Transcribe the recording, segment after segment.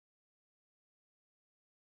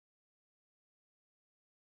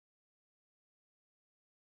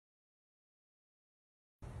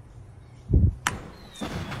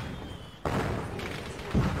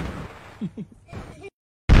So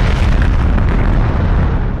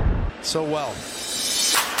well.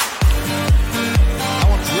 That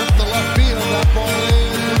one dripped the left field. That ball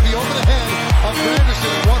is going to be over the head of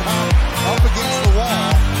Granderson. One hop up against the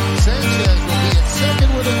wall. Sanchez will be at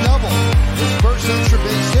second with a double. His first extra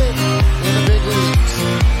base hit in the big leagues.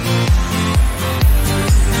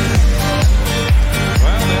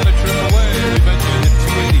 Well, they had a triple A. We mentioned hit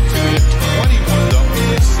 282. He hit 21 doubles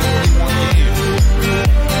in 71 games.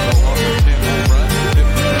 Along with 10 home runs, 50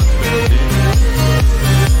 runs, 15.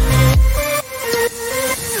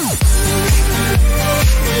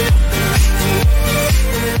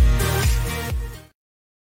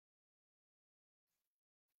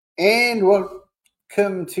 And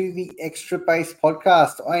welcome to the Extra Base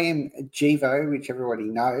podcast. I am Givo, which everybody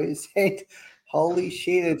knows. And holy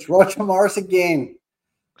shit, it's Roger Morris again.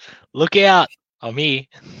 Look out. I'm here.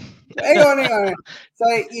 Hang on.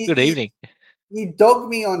 So Good evening. You dogged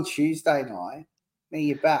me on Tuesday night. Now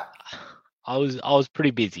you're back. I was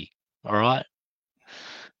pretty busy. All right.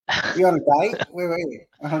 You on a date? Where were you?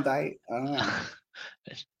 On a date? I don't know.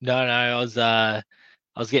 No,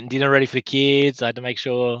 I was getting dinner ready for the kids. I had to make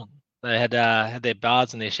sure they had their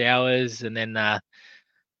baths and their showers, and then I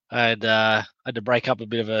had to break up a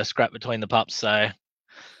bit of a scrap between the pups. So,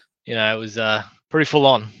 it was pretty full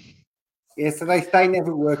on. Yeah, so they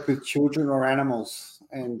never work with children or animals,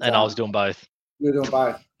 and I was doing both. You're doing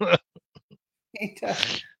both.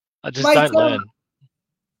 I just don't learn.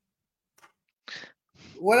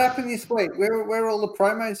 What happened this week? Where are all the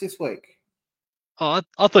promos this week? Oh,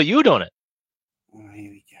 I thought you were doing it. Oh, here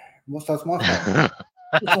we go. What's that's my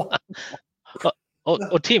fault?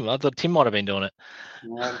 or Tim. I thought Tim might have been doing it.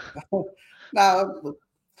 No, look,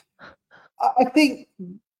 I think.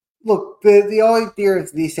 Look, the idea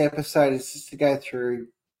of this episode is just to go through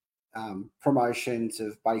promotions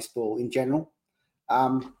of baseball in general.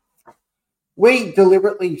 We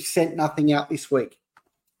deliberately sent nothing out this week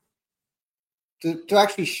to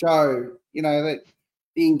actually show, that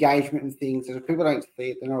the engagement and things, that if people don't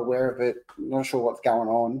see it, they're not aware of it, not sure what's going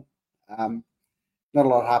on, not a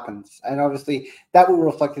lot happens. And obviously that will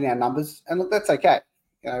reflect in our numbers. And look, that's okay,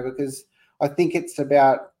 because I think it's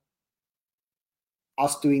about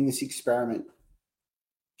us doing this experiment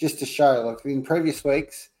just to show, like in previous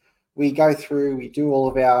weeks, we go through, we do all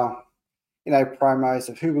of our, promos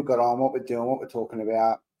of who we've got on, what we're doing, what we're talking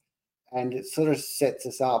about. And it sort of sets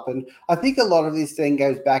us up. And I think a lot of this then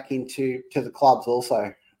goes back to the clubs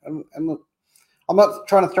also. And look, I'm not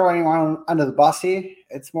trying to throw anyone under the bus here.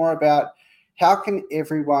 It's more about how can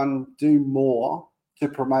everyone do more to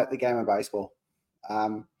promote the game of baseball.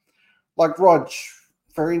 Like Rog,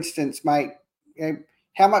 for instance, mate,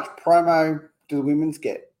 how much promo do the women's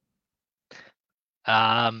get?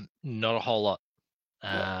 Not a whole lot.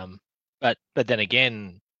 But then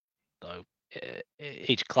again, though,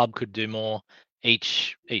 each club could do more.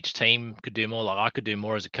 Each team could do more. Like I could do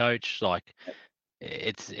more as a coach. Like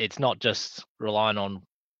it's not just relying on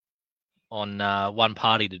one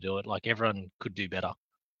party to do it. Like everyone could do better.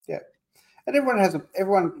 Yeah, and everyone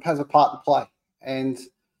has a part to play. And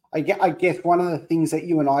I guess one of the things that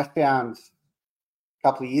you and I found a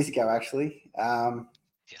couple of years ago, actually,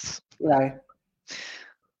 yes,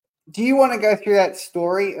 do you want to go through that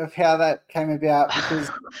story of how that came about? Because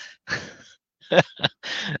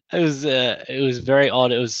it was very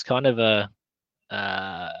odd. It was kind of we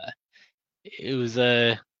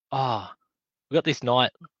got this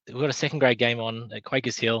night. We got a second grade game on at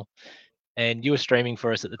Quakers Hill, and you were streaming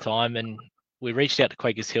for us at the time, and we reached out to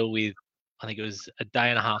Quakers Hill with, I think it was a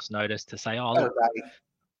day and a half's notice to say, look,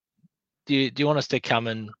 do you want us to come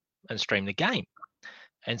and stream the game?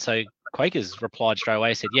 And so Quakers replied straight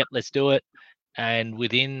away, said, yep, let's do it. And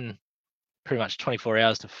within pretty much 24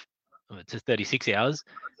 hours to 36 hours,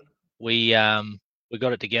 we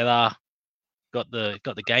got it together, got the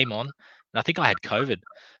game on. And I think I had COVID,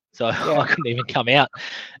 so I couldn't even come out.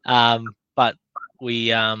 But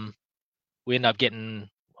we ended up getting,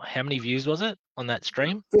 how many views was it on that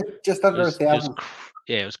stream? Just under 1,000.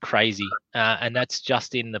 It was crazy. And that's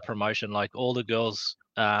just in the promotion. Like all the girls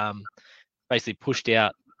basically pushed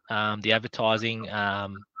out the advertising,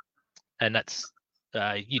 and that's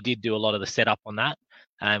you did do a lot of the setup on that,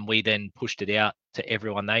 and we then pushed it out to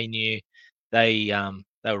everyone they knew. They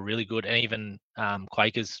were really good, and even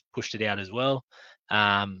Quakers pushed it out as well.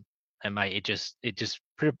 And mate, it just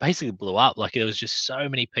basically blew up. Like there was just so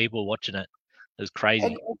many people watching it. It was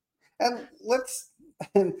crazy. And let's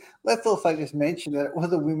also just mention that it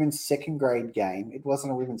was a women's second grade game. It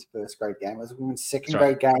wasn't a women's first grade game. It was a women's second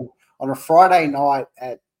grade game on a Friday night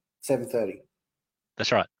at 7:30.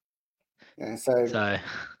 That's right. Yeah, so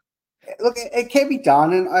look, it can be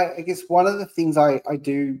done, and I guess one of the things I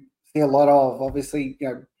do see a lot of, obviously,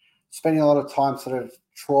 spending a lot of time sort of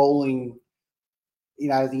trolling,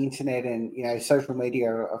 the internet and social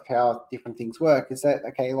media of how different things work, is that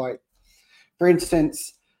okay? Like, for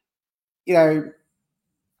instance,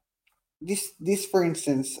 this for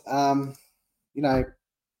instance,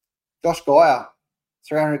 Josh Geyer,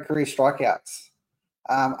 300 career strikeouts.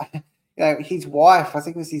 His wife, I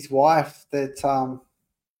think it was his wife that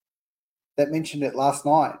mentioned it last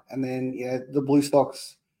night, and then the Blue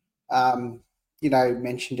Sox,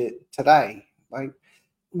 mentioned it today. Like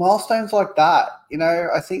milestones like that,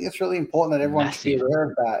 I think it's really important that everyone should be aware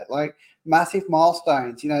of that. Like massive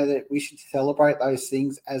milestones, that we should celebrate those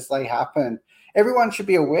things as they happen. Everyone should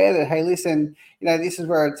be aware that, hey, listen, this is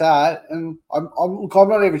where it's at, and I'm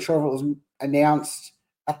not even sure if it was announced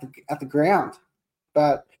at the ground,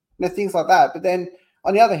 but things like that. But then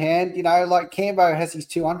on the other hand, like Cambo has his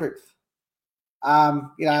 200th.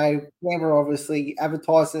 Cambo obviously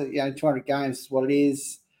advertised it, 200 games is what it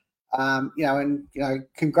is.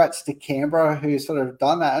 Congrats to Canberra who sort of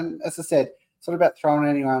done that. And as I said, it's not about throwing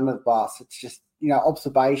anyone under the bus. It's just,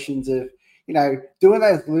 observations of, doing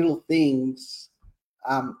those little things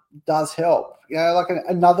does help. Like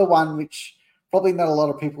another one, which probably not a lot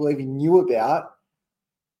of people even knew about.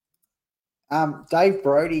 Dave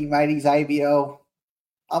Brody made his ABL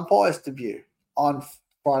umpire's debut on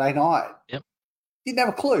Friday night. Yep. Didn't have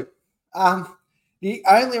a clue. The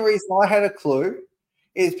only reason I had a clue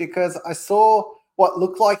is because I saw what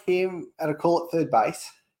looked like him at a call at third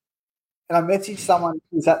base, and I messaged someone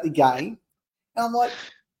who was at the game, and I'm like,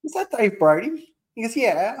 "Is that Dave Brody?" He goes,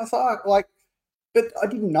 "Yeah." I was like, but I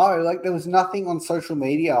didn't know. Like, there was nothing on social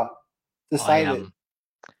media to say that.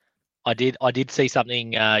 I did see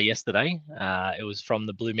something yesterday. It was from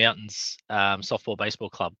the Blue Mountains softball baseball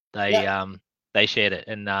club. They shared it,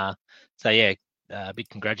 and big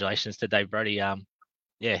congratulations to Dave Brody.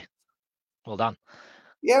 Well done.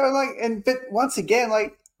 Yeah, but once again,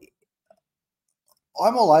 like,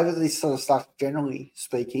 I'm all over this sort of stuff, generally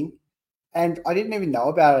speaking, and I didn't even know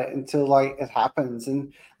about it until like it happens.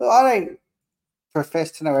 And look, I don't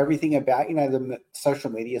profess to know everything about the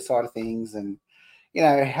social media side of things and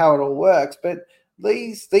how it all works, but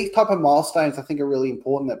these type of milestones I think are really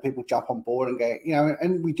important that people jump on board and go,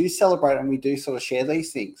 and we do celebrate and we do sort of share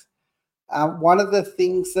these things. One of the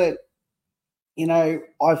things that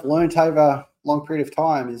I've learned over a long period of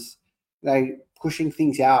time is pushing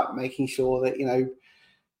things out, making sure that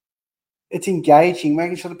it's engaging,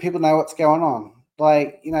 making sure that people know what's going on.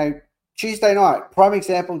 Like Tuesday night, prime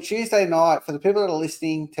example, Tuesday night, for the people that are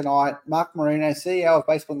listening tonight, Mark Marino, CEO of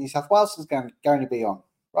Baseball New South Wales, is going to be on,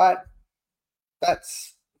 right?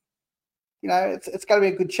 That's, it's going to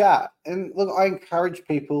be a good chat. And look, I encourage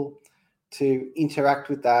people to interact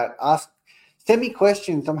with that. Send me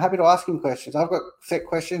questions. I'm happy to ask him questions. I've got set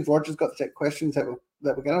questions. Roger's got set questions that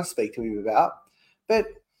we're going to speak to him about. But,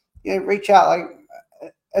 reach out. Like,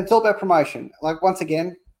 it's all about promotion. Like, once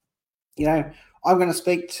again, I'm going to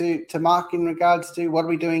speak to Mark in regards to what are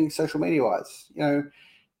we doing social media wise.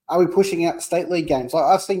 Are we pushing out state league games? Like,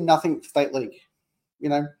 I've seen nothing state league,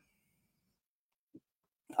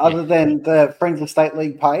 other than the Friends of State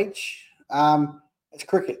League page. It's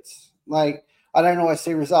crickets. Like, I don't always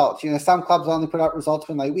see results. Some clubs only put up results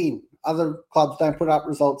when they win. Other clubs don't put up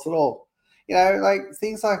results at all. Like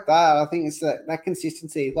things like that. I think it's that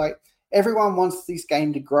consistency. Like, everyone wants this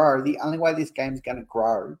game to grow. The only way this game is going to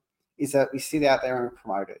grow is that we sit out there and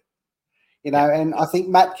promote it, and I think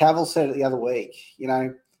Matt Cavill said it the other week,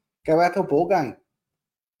 go out to a ball game,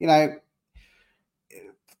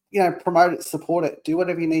 promote it, support it, do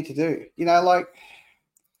whatever you need to do, like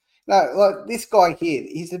this guy here,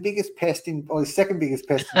 he's the biggest pest he's second biggest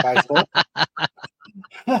pest in baseball.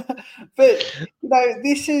 But,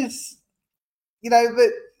 this is,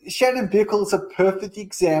 but Shannon Bickel is a perfect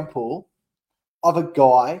example of a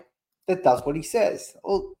guy that does what he says.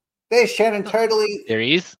 Well, there's Shannon totally. There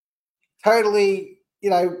he is. Totally,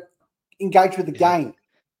 engaged with the game.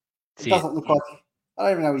 It doesn't look like, I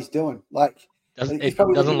don't even know what he's doing. Like, it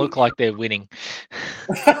doesn't look like they're winning.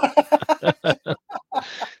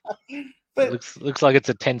 But looks like it's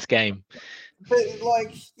a tense game. But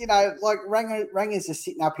like Ranger's just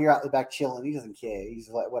sitting up here at the back chilling. He doesn't care. He's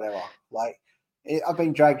like, whatever. Like, I've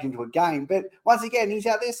been dragged into a game, but once again, he's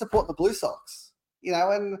out there supporting the Blue Sox.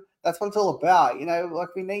 And that's what it's all about.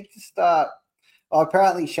 Like, we need to start. Well,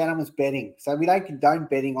 apparently Shannon was betting, so we don't condone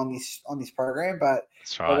betting on this program. But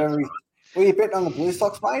that's right. Were you betting on the Blue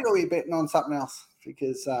Sox, mate, or were you betting on something else?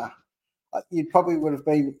 Because you probably would have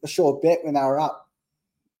been a sure bet when they were up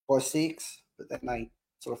by 6, but then they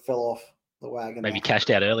sort of fell off the wagon. Maybe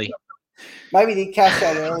cashed out early. maybe did cash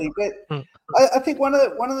out early. But I think one of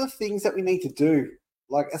the things that we need to do,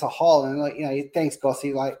 like as a whole, and like thanks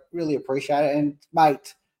Gossy, like really appreciate it. And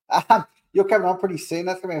mate, you're coming on pretty soon.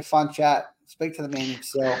 That's gonna be a fun chat. Speak to the man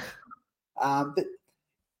himself. But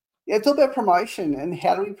yeah, it's all about promotion and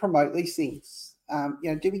how do we promote these things.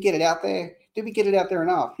 Do we get it out there? Do we get it out there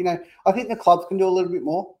enough? I think the clubs can do a little bit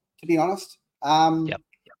more, to be honest. Yep.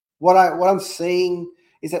 What I'm seeing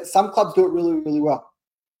is that some clubs do it really, really well.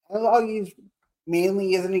 I'll use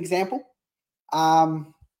Manly as an example.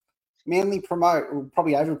 Manly promote, or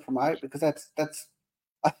probably over promote, because that's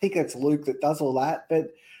I think that's Luke that does all that.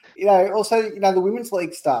 But also the women's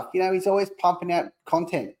league stuff. He's always pumping out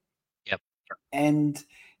content. Yep. And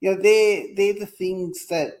they're the things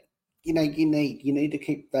that you need. You need to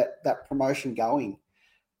keep that promotion going.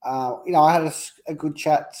 I had a good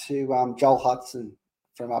chat to Joel Hudson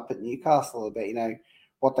from up at Newcastle about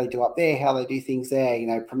what they do up there, how they do things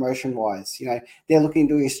there. Promotion wise, they're looking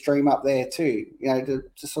to do a stream up there too.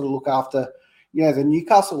 To sort of look after the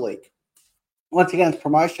Newcastle league. Once again, it's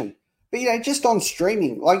promotion. But just on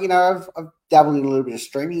streaming, like I've dabbled in a little bit of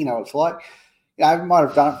streaming. It's like I might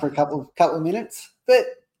have done it for a couple of minutes, but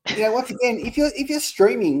once again, if you're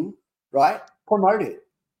streaming, right, promote it,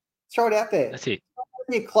 throw it out there. That's it.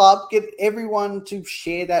 Your club, get everyone to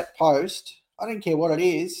share that post. I don't care what it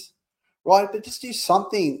is, right? But just do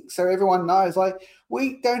something so everyone knows. Like,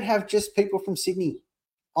 we don't have just people from Sydney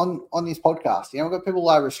on this podcast. We've got people all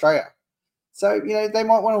over Australia. So, they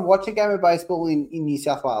might want to watch a game of baseball in New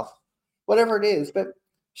South Wales, whatever it is, but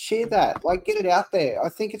share that. Like, get it out there. I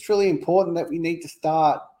think it's really important that we need to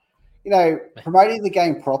start, promoting the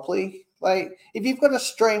game properly. Like, if you've got a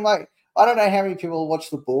stream, like, I don't know how many people watch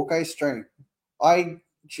the Borco stream. I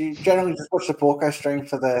generally just watch the Porco stream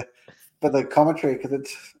for the commentary because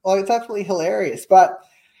it's absolutely hilarious. But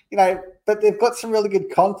but they've got some really good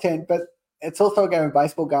content. But it's also a game of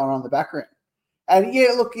baseball going on in the background. And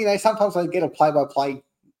look, sometimes I get a play-by-play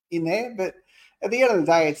in there, but at the end of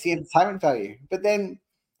the day, it's the entertainment value. But then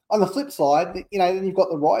on the flip side, then you've got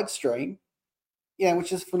the ride stream,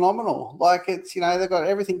 which is phenomenal. Like it's they've got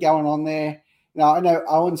everything going on there. I know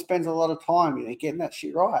Owen spends a lot of time getting that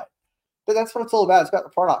shit right. But that's what it's all about. It's about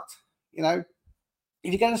the product. If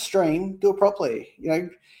you're going to stream, do it properly.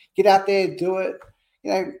 Get out there, do it.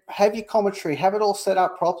 Have your commentary, have it all set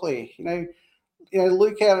up properly.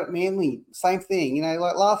 Luke out at Manly, same thing.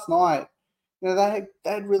 Like last night, they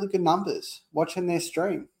had really good numbers watching their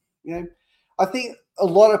stream. I think a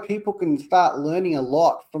lot of people can start learning a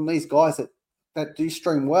lot from these guys that do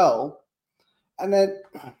stream well, and then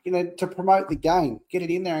to promote the game, get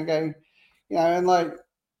it in there and go, and like.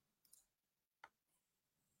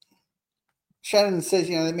 Shannon says,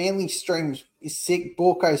 the Manly stream is sick,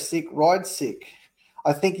 Borco's sick, Ride's sick.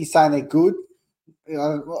 I think he's saying they're good.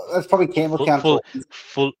 That's probably Campbelltown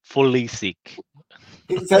talk. Fully sick.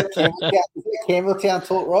 Is that Campbelltown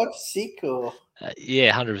talk, Rod? Sick or?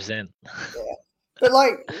 Yeah, 100%. Yeah. But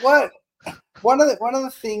like, one of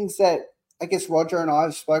the things that I guess Roger and I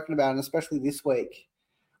have spoken about, and especially this week,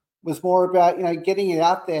 was more about getting it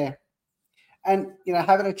out there, and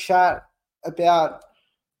having a chat about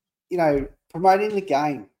promoting the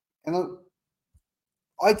game. And look,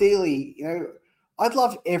 ideally, I'd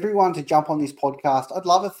love everyone to jump on this podcast. I'd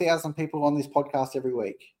love 1,000 people on this podcast every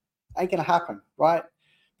week. Ain't going to happen, right?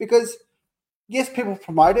 Because, yes, people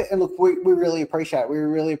promote it. And look, we really appreciate it. We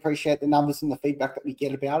really appreciate the numbers and the feedback that we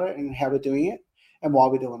get about it and how we're doing it and why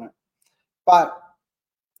we're doing it. But,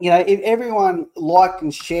 if everyone liked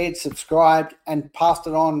and shared, subscribed, and passed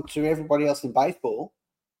it on to everybody else in baseball,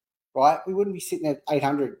 right, we wouldn't be sitting at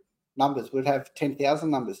 800 numbers. We'd have 10,000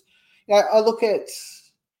 numbers. I look at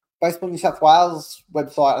Baseball New South Wales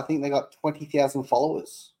website. I think they got 20,000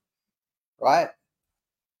 followers, right?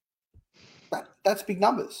 That's big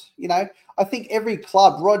numbers. I think every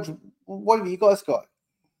club, Rog, what have you guys got?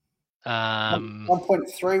 1.3,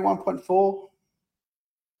 1.4?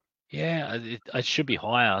 Yeah, it should be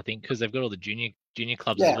higher, I think, because they've got all the junior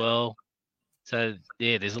clubs as well. So,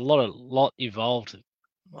 yeah, there's a lot involved.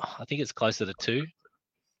 I think it's closer to 2.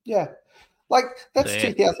 Yeah, like that's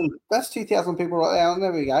 2,000. That's 2,000 people right there. And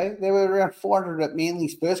there we go. There were around 400 at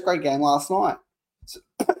Manly's first grade game last night. So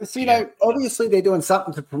obviously they're doing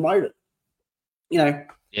something to promote it. Yeah,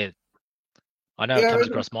 I know it comes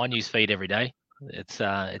across my news feed every day. It's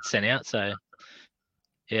sent out, so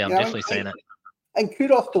yeah, I'm definitely seeing it. And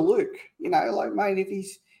kudos to Luke. Like mate, if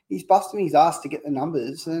he's busting his ass to get the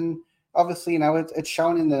numbers, and obviously it's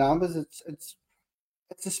showing in the numbers.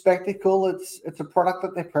 It's a spectacle. It's a product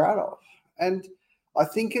that they're proud of, and I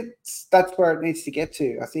think that's where it needs to get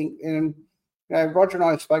to. I think, and Roger and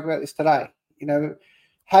I spoke about this today.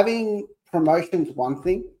 having promotions one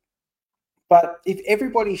thing, but if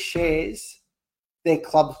everybody shares their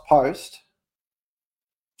club's post,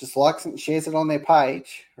 just likes it and shares it on their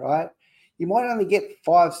page, right? You might only get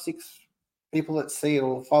 5, 6 people that see it,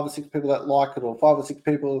 or 5 or 6 people that like it, or 5 or 6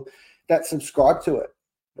 people that subscribe to it,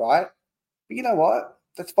 right? But you know what?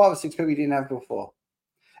 That's 5 or 6 people you didn't have before.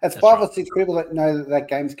 That's 5 right. or 6 people that know that that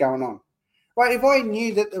game's going on. Right? If I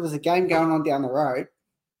knew that there was a game going on down the road,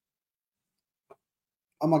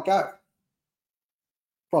 I might go.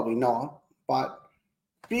 Probably not, but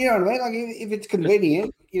you know what I mean? Like if it's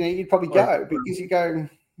convenient, you'd probably go because you go.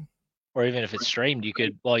 Or even if it's streamed, you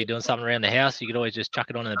could, while you're doing something around the house, you could always just chuck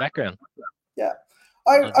it on in the background. Yeah.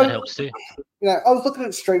 That helps too. I was looking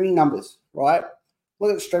at streaming numbers, right?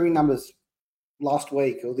 Look at streaming numbers last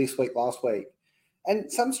week or this week, last week.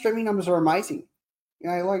 And some streaming numbers are amazing.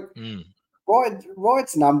 Riot's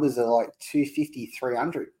numbers are like 250,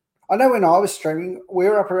 300. I know when I was streaming, we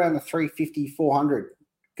were up around the 350, 400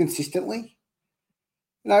 consistently.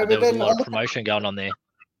 But there was a lot of promotion going on there.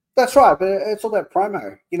 That's right, but it's all about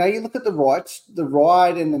promo. You look at the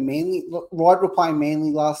Riot and the Manly. Riot were playing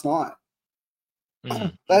Manly last night.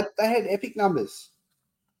 They had epic numbers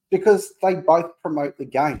because they both promote the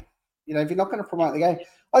game. If you're not going to promote the game,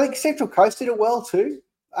 I think Central Coast did it well too.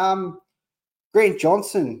 Grant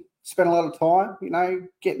Johnson spent a lot of time,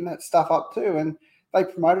 getting that stuff up too, and they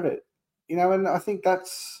promoted it. And I think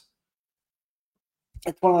it's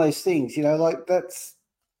one of those things.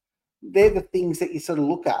 They're the things that you sort of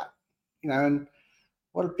look at, and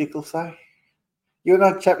what did Bickle say? You're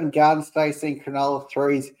not Chapman Gardens today seeing Cronulla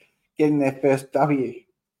threes getting their first W.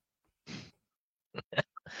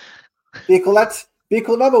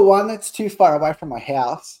 Bickle, number one, that's too far away from my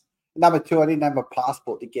house. Number two, I didn't have a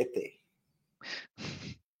passport to get there.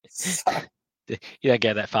 So, you don't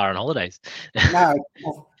go that far on holidays. No,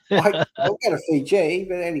 I'll go to Fiji,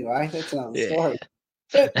 but anyway, that's another story.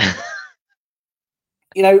 But,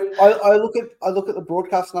 I look at the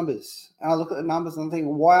broadcast numbers and I look at the numbers and I'm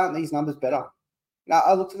thinking, why aren't these numbers better? Now,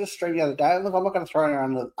 I looked at the stream the other day. Look, I'm not going to throw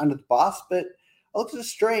it under the bus, but I looked at the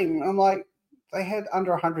stream and I'm like, they had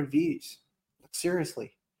under 100 views. Like,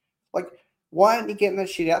 seriously. Like, why aren't you getting that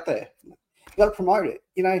shit out there? You got to promote it.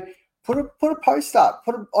 Put a post up.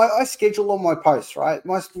 I schedule all my posts, right?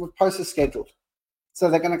 My posts are scheduled. So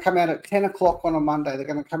they're going to come out at 10 o'clock on a Monday. They're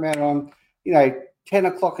going to come out on, 10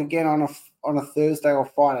 o'clock again on a Thursday or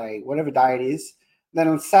Friday, whatever day it is. Then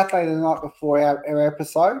on Saturday, the night before our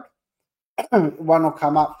episode, one will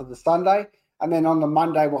come up for the Sunday. And then on the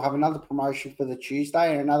Monday, we'll have another promotion for the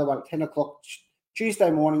Tuesday and another one at 10 o'clock Tuesday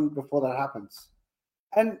morning before that happens.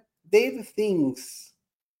 And they're the things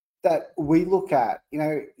that we look at.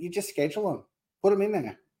 You just schedule them, put them in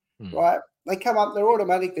there, right? They come up, they're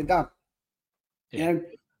automatic, they're done. Yeah.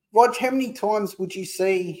 Rog, how many times would you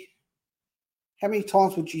see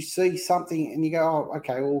something and you go, oh,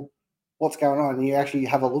 okay, well, what's going on? And you actually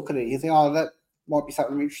have a look at it. You think, oh, that might be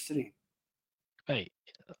something I'm interested in. Hey,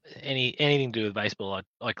 anything to do with baseball,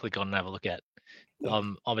 I click on and have a look at. Yeah.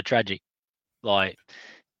 I'm a tragic. Like,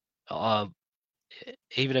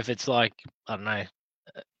 even if it's like, I don't know,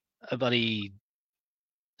 a bloody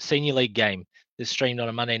senior league game that's streamed on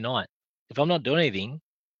a Monday night. If I'm not doing anything,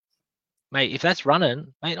 mate, if that's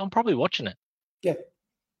running, mate, I'm probably watching it. Yeah.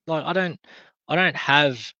 Like, I don't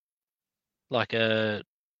have like a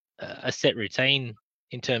set routine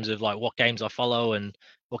in terms of like what games I follow and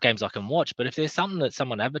what games I can watch. But if there's something that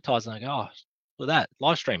someone advertises and I go, oh, look at that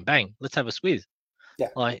live stream, bang, let's have a squiz. Yeah.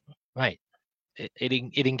 Like, mate,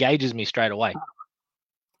 it engages me straight away.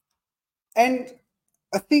 And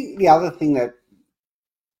I think the other thing that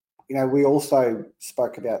we also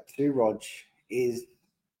spoke about too, Rog, is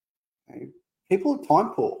people are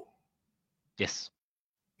time poor. Yes.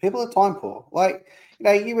 People are time poor. Like,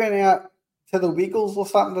 you went out to the Wiggles or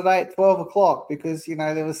something today at 12 o'clock because,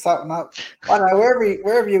 there was something up. I don't know,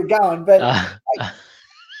 wherever you were going, but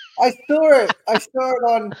I saw it.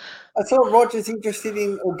 I saw Roger's interested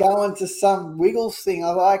in or going to some Wiggles thing.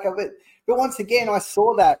 I was like, but once again, I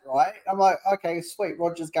saw that, right? I'm like, okay, sweet.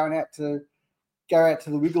 Roger's go out to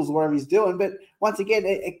the Wiggles or whatever he's doing. But once again,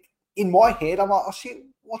 in my head, I'm like, oh shit,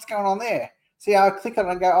 what's going on there? So I click on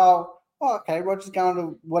it and go, oh, okay, Roger's going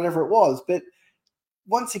to whatever it was. But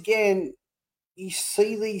once again, you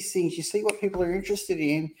see these things, you see what people are interested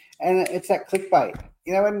in, and it's that clickbait,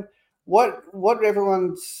 and what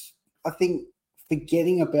everyone's, I think,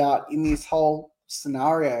 forgetting about in this whole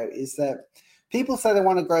scenario is that people say they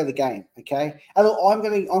want to grow the game, okay? And look, I'm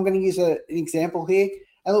going to use an example here.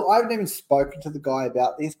 And look, I haven't even spoken to the guy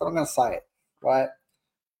about this, but I'm going to say it, right?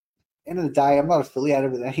 End of the day, I'm not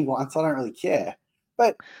affiliated with anyone, so I don't really care.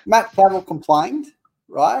 But Matt Cavill complained,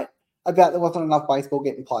 right, about there wasn't enough baseball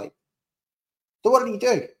getting played. So what did he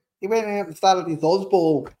do? He went out and started his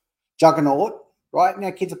Ozball juggernaut, right?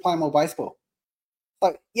 Now kids are playing more baseball.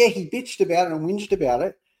 So, yeah, he bitched about it and whinged about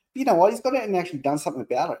it. But you know what? He's got out and actually done something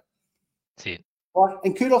about it. That's it. Right?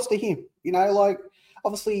 And kudos to him. You know, like,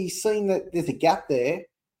 obviously he's seen that there's a gap there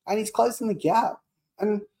and he's closing the gap.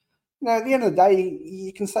 And, you know, at the end of the day,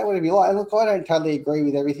 you can say whatever you like. And look, I don't totally agree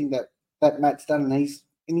with everything that Matt's done in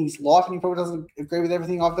his life, and he probably doesn't agree with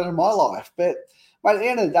everything I've done in my life. But at the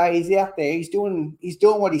end of the day, he's out there. He's doing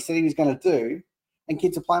what he said he was going to do, and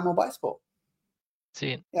kids are playing more baseball. That's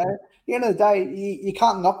it. You know, at the end of the day, you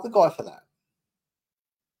can't knock the guy for that.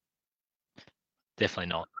 Definitely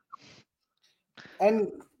not.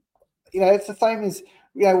 And you know, it's the same as,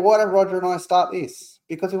 you know, why don't Roger and I start this?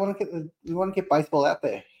 Because we want to get baseball out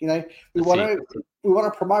there. You know, we want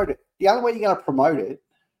to promote it. The only way you're going to promote it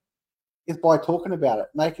is by talking about it,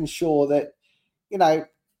 making sure that, you know,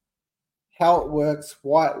 how it works,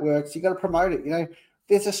 why it works. You got to promote it. You know,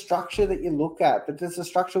 there's a structure that you look at, but does the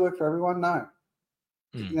structure work for everyone? No.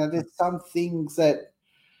 You know, there's some things that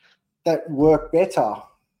work better.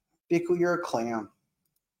 Bickle, you're a clown.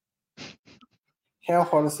 How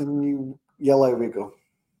hot is the new yellow wiggle?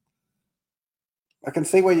 I can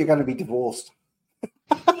see where you're going to be divorced.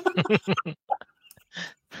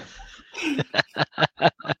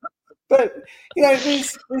 But, you know,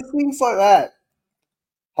 there's things like that.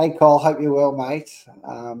 Hey, Cole, hope you're well, mate.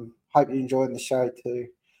 Hope you're enjoying the show too.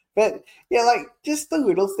 But, yeah, like, just the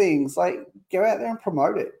little things, like, go out there and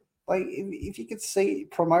promote it. Like, if you could see,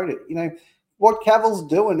 promote it. You know, what Cavill's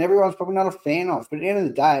doing, everyone's probably not a fan of. But at the end of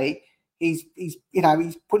the day, he's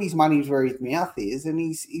put his money where his mouth is, and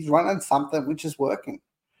he's running something which is working.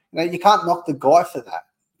 You know, you can't knock the guy for that.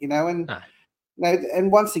 You know, and No. you know,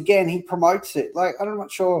 and once again, he promotes it. Like, I'm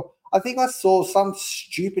not sure. I think I saw some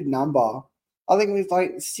stupid number. I think it was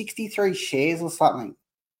like 63 shares or something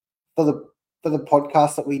for the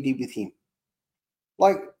podcast that we did with him.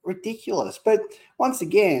 Like, ridiculous. But once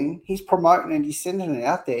again, he's promoting and he's sending it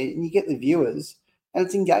out there, and you get the viewers, and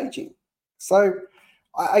it's engaging. So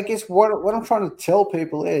I guess what I'm trying to tell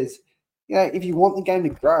people is, you know, if you want the game to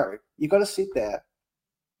grow, you got to sit there,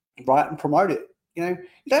 right, and promote it. You know,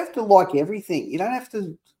 you don't have to like everything. You don't have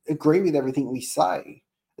to agree with everything we say.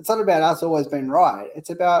 It's not about us always being right. It's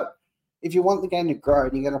about, if you want the game to grow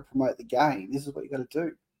and you're going to promote the game, this is what you got to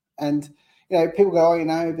do. And, you know, people go, oh, you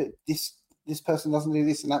know, but this person doesn't do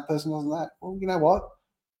this and that person doesn't that. Well, you know what?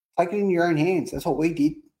 Take it in your own hands. That's what we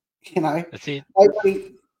did. You know, That's it.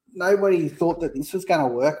 Nobody thought that this was going to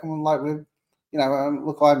work. And like, you know,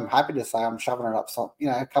 look, I'm happy to say I'm shoving it up some, you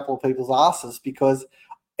know, a couple of people's asses, because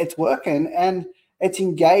it's working and it's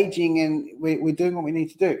engaging, and we're doing what we need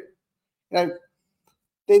to do. You know,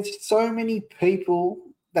 there's so many people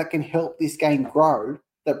that can help this game grow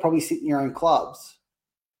that probably sit in your own clubs,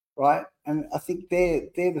 right? And I think they're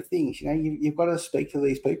the things. You know, you've got to speak to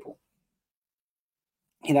these people.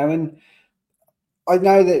 You know, and I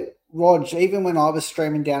know that, Rog, even when I was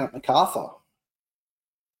streaming down at MacArthur,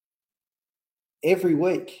 every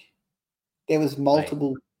week there was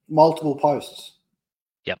multiple posts.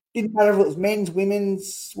 Yep. Didn't matter if it was men's,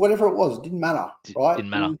 women's, whatever it was. It didn't matter, right?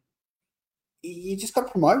 Didn't matter. And you just got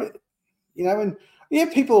to promote it, you know. And yeah,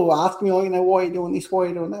 people will ask me, oh, you know, why are you doing this? Why are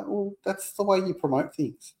you doing that? Well, that's the way you promote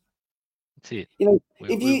things. That's it. You know,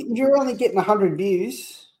 if you're only getting 100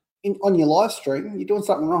 views on your live stream, you're doing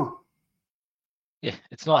something wrong. Yeah,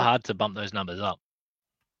 it's not hard to bump those numbers up.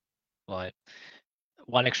 Like,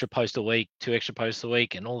 one extra post a week, 2 extra posts a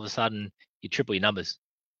week, and all of a sudden you triple your numbers.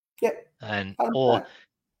 Yeah. And 100%. or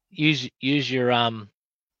use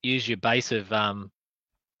your base of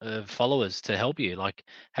followers to help you. Like,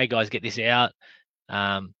 hey guys, get this out.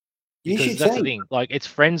 Because that's the thing. Like, it's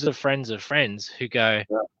friends of friends of friends who go,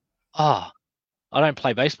 oh, I don't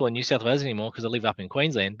play baseball in New South Wales anymore because I live up in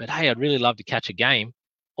Queensland, but hey, I'd really love to catch a game.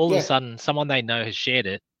 All of a sudden, someone they know has shared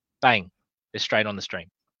it. Bang, they're straight on the stream.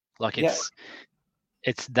 Like,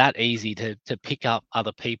 it's that easy to pick up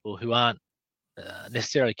other people who aren't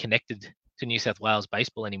necessarily connected to New South Wales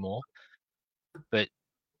baseball anymore, but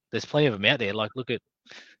there's plenty of them out there. Like, look at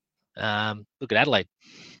Adelaide,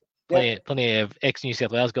 plenty of ex New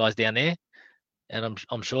South Wales guys down there, and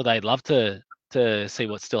I'm sure they'd love to see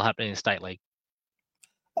what's still happening in State League.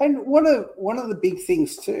 And one of the big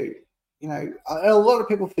things too, you know, a lot of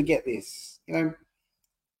people forget this. You know,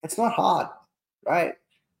 it's not hard, right?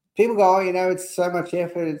 People go, oh, you know, it's so much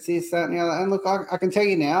effort, it's this, that, and the other. And look, I can tell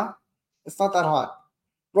you now, it's not that hard.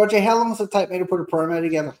 Roger, how long does it take me to put a promo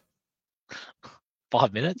together?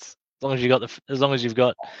 5 minutes, as long as you've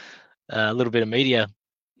got a little bit of media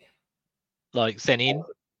like sent in.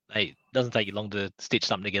 Hey, doesn't take you long to stitch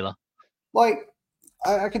something together. Like,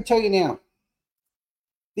 I can tell you now,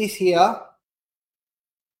 this here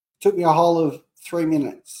took me a whole of 3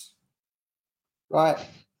 minutes, right?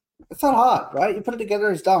 It's not hard, right? You put it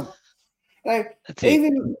together, it's done. You know, That's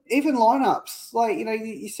it. even lineups, like, you know,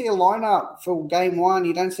 you see a lineup for game 1,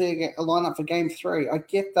 you don't see a lineup for game 3. I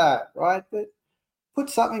get that, right? But put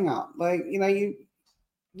something up, like, you know,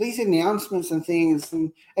 these announcements and things,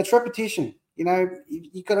 and it's repetition. You know,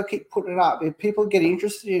 you got to keep putting it up. If people get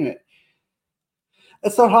interested in it,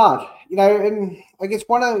 it's not hard, you know. And I guess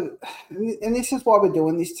and this is why we're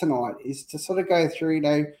doing this tonight, is to sort of go through. You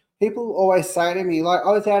know, people always say to me, like,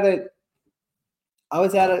 I was out at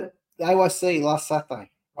the AYC last Saturday,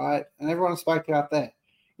 right? And everyone spoke about that.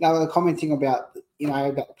 You know, they're commenting about, you know,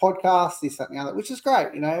 about the podcast, this, that, and the other, which is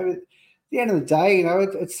great. You know, at the end of the day, you know,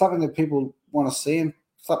 it's something that people want to see and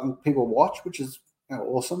something people watch, which is, you know,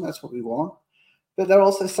 awesome. That's what we want. But they're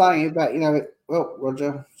also saying about, you know, well,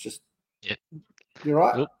 Roger, just, Yeah. You're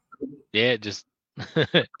right. Oop. Yeah, just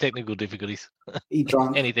technical difficulties. You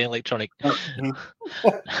drunk? Anything electronic. Mhm.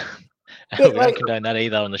 We don't condone that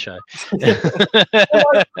either on the show.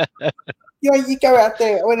 You know, you go out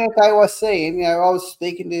there. I went out to AYC, and, you know, I was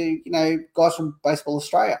speaking to, you know, guys from Baseball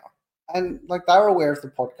Australia, and, like, they were aware of the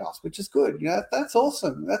podcast, which is good. You know, that's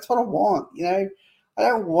awesome. That's what I want. You know, I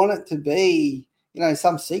don't want it to be, you know,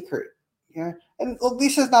 some secret. You know, and look,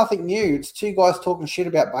 this is nothing new. It's two guys talking shit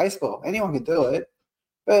about baseball. Anyone can do it.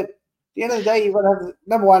 But at the end of the day, you've got to have,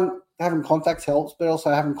 number one, having contacts helps, but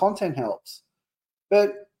also having content helps.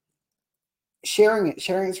 But sharing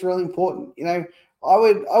is really important. You know, I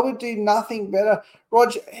would do nothing better.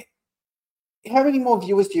 Roger, how many more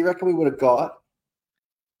viewers do you reckon we would have got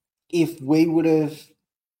if we would have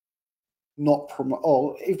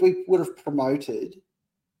if we would have promoted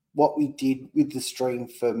what we did with the stream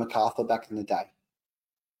for MacArthur back in the day?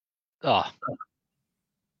 Oh,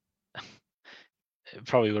 it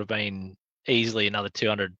probably would have been easily another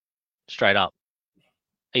 200 straight up.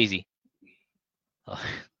 Easy.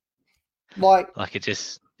 Like it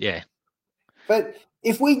just, yeah. But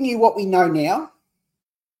if we knew what we know now,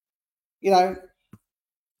 you know,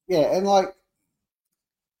 yeah, and like,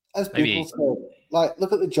 as people said, like,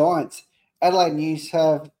 look at the Giants. Adelaide News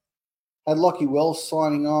had Lockie Wells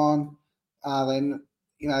signing on. Then,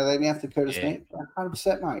 you know, they announced the Curtis Smith.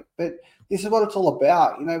 100%, mate. But this is what it's all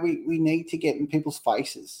about. You know, we need to get in people's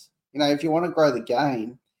faces. You know, if you want to grow the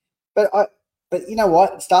game. But you know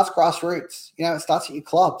what? It starts grassroots. You know, it starts at your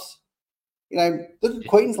clubs. You know, look at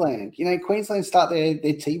Queensland. You know, Queensland start their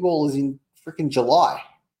T-ballers in freaking July.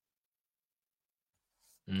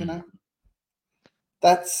 You know,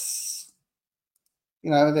 that's,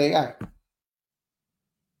 you know, there you go.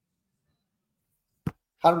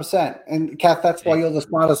 100%. And Kath, that's why you're the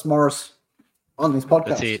smartest Morris on this podcast.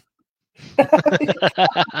 That's it. But,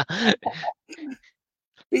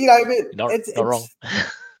 you know, but it's not wrong.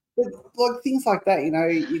 But, like, things like that, you know,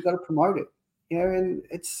 you got to promote it. You know, and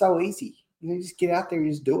it's so easy. You know, just get out there and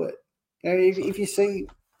just do it. You know, if you see,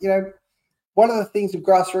 you know, one of the things with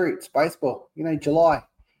grassroots baseball, you know, July.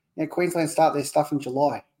 You know, Queensland start their stuff in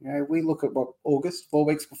July. You know, we look at August, 4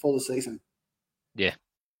 weeks before the season. Yeah.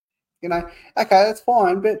 You know, okay, that's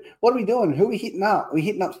fine, but what are we doing? Who are we hitting up? Are we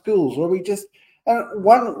hitting up schools? Or are we just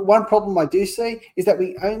one problem I do see is that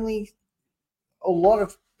a lot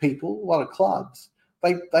of people, a lot of clubs,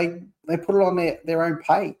 they put it on their own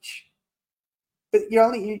page. But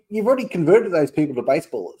you've already converted those people to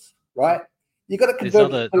baseballers, right? You've got to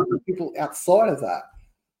convert people outside of that.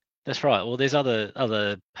 That's right. Well, there's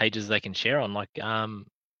other pages they can share on, like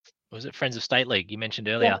was it Friends of State League you mentioned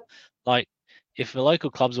earlier? Yeah. Like, if the local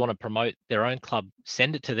clubs want to promote their own club,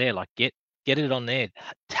 send it to there. Like, get it on there,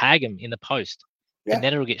 tag them in the post, and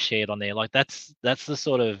then it'll get shared on there. Like, that's the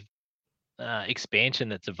sort of expansion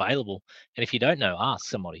that's available. And if you don't know, ask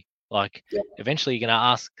somebody. Like, eventually you're going to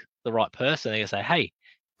ask the right person. They're going to say, "Hey,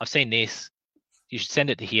 I've seen this. You should send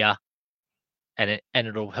it to here," and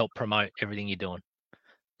it'll help promote everything you're doing.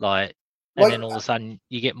 Like, and then all of a sudden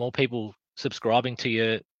you get more people subscribing to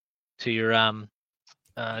your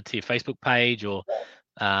Facebook page or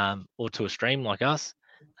to a stream like us.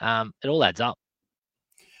 It all adds up.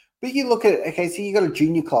 But you look at, okay, so you got a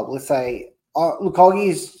junior club. Let's say, look, I'll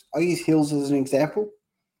use Hills as an example.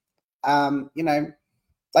 You know,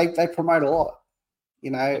 they promote a lot. You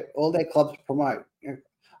know, all their clubs promote. You know,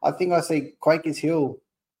 I think I see Quakers Hill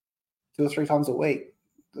 2 or 3 times a week.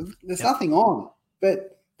 There's nothing on,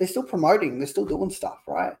 but they're still promoting. They're still doing stuff,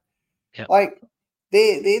 right? Yep. Like,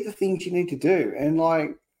 they're the things you need to do. And,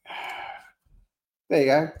 like, there you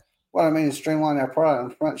go. What I mean is streamline our product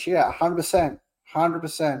and promote shit out. 100%.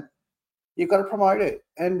 You've got to promote it.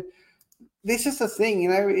 And this is the thing,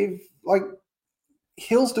 if like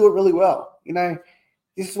Hills do it really well,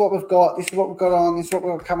 this is what we've got, this is what we've got on, this is what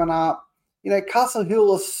we've got coming up. Castle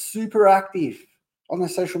Hill is super active on their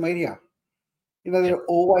social media. They're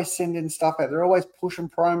always sending stuff out. They're always pushing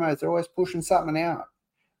promos. They're always pushing something out.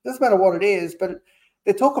 Doesn't matter what it is, but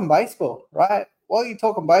they're talking baseball, right? While you're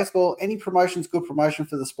talking baseball, any promotion's good promotion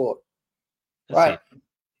for the sport, right?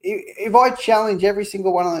 If I challenge every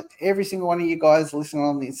single one of you guys listening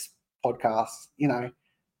on this podcast,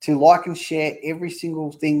 to like and share every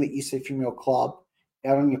single thing that you see from your club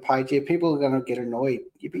out on your page, people are going to get annoyed.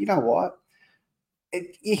 But you know what?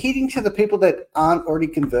 You're hitting to the people that aren't already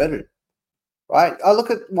converted, right? I look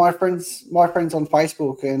at my friends on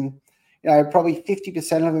Facebook, and probably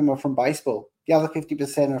 50% of them are from baseball. The other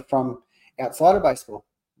 50% are from outside of baseball,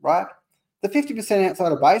 right? The 50%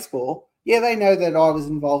 outside of baseball, they know that I was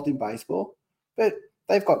involved in baseball, but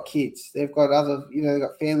they've got kids, they've got other, they've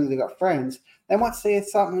got family, they've got friends. They might see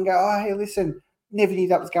something and go, oh, hey, listen, never knew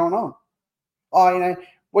that was going on. Oh,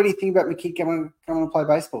 what do you think about my kid coming to play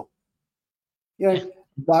baseball?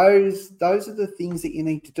 Those are the things that you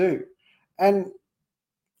need to do. And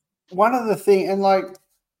one of the things,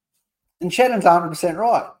 and Shannon's 100%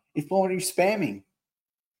 right. Informative spamming,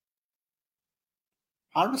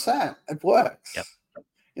 100%, it works. Yep.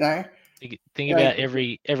 Think about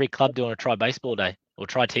every club doing a try baseball day or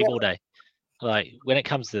try t-ball day. Like when it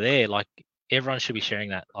comes to there, like everyone should be sharing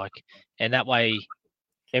that. And that way,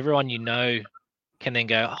 everyone can then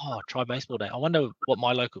go, oh, try baseball day. I wonder what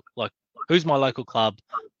my local, who's my local club?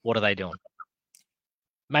 What are they doing?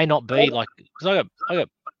 May not be because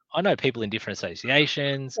I know people in different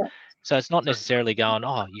associations. Yeah. So it's not necessarily going,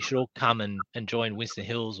 oh, you should all come and join Winston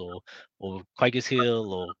Hills or Quakers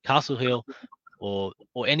Hill or Castle Hill or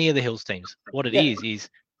any of the Hills teams. What it is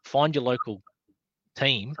find your local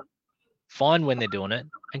team, find when they're doing it,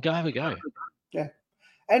 and go have a go. Yeah.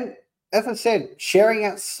 And as I said, sharing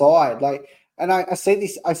outside, and I see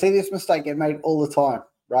this mistake get made all the time,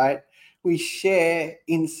 right? We share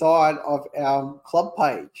inside of our club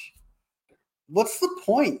page. What's the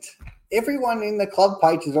point? Everyone in the club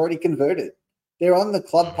page is already converted. They're on the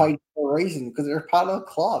club page for a reason because they're part of the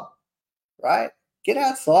club, right? Get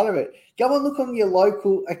outside of it. Go and look on your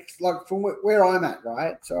local, from where I'm at,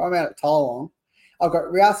 right? So I'm out at Tallawong. I've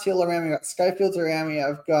got Rouse Hill around me. I've got Schofields around me.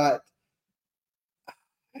 I've got,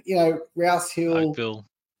 Rouse Hill,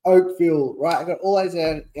 Oakville, right? I've got all those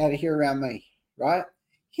out of here around me, right?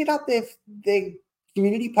 Hit up their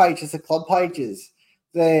community pages, the club pages.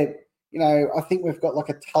 I think we've got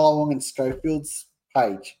a Tallawong and Schofields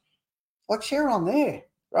page. Share it on there,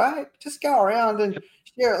 right? Just go around and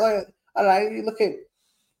share it. I don't know, you look at,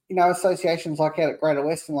 associations out at Greater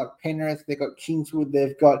Western, like Penrith, they've got Kingswood,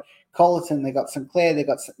 they've got Colleton, they've got St. Clair, they've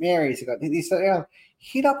got St. Mary's, they've got this.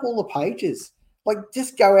 Hit up all the pages.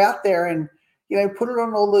 Just go out there and, put it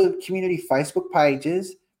on all the community Facebook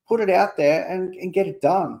pages, put it out there and get it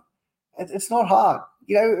done. It's not hard.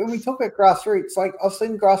 When we talk about grassroots, I've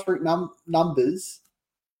seen grassroots numbers,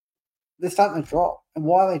 they're starting to drop. And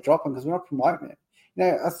why are they dropping? Because we're not promoting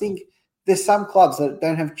it. I think there's some clubs that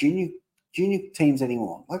don't have junior teams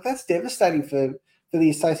anymore. That's devastating for the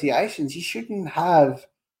associations. You shouldn't have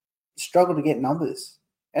struggled to get numbers.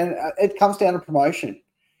 And it comes down to promotion.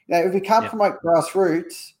 If we can't promote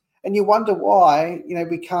grassroots, and you wonder why,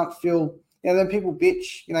 we can't fill, then people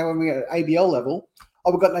bitch, when we get at ABL level,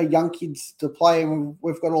 oh, we've got no young kids to play and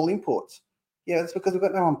we've got all imports. Yeah, it's because we've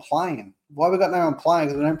got no one playing. Why we got no one playing?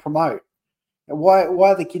 Because we don't promote. And why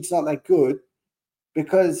are the kids not that good?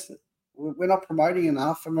 Because we're not promoting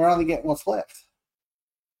enough and we're only getting what's left.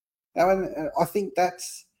 I think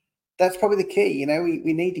that's probably the key.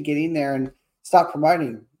 We need to get in there and start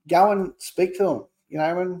promoting. Go and speak to them,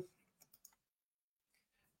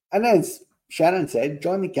 and as Shannon said,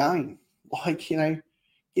 join the game. Get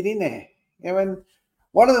in there. And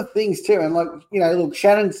one of the things too, and look,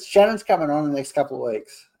 Shannon's coming on in the next couple of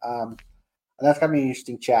weeks. And that's going to be an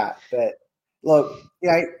interesting chat. But look,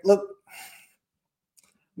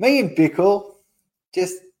 me and Bickle,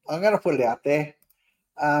 I'm going to put it out there.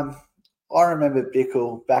 I remember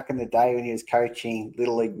Bickle back in the day when he was coaching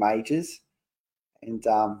Little League Majors. And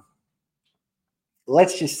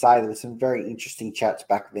let's just say there were some very interesting chats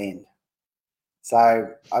back then.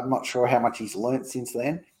 So I'm not sure how much he's learnt since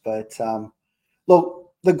then. But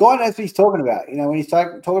look, the guy knows what he's talking about. When he's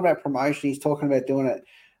talking about promotion, he's talking about doing it.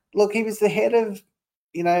 Look, he was the head of,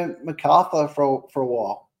 MacArthur for a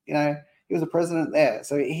while. He was the president there.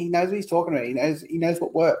 So he knows what he's talking about. He knows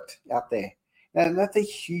what worked out there. And that's a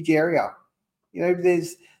huge area.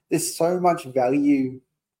 There's so much value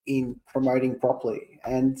in promoting properly.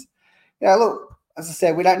 And look, as I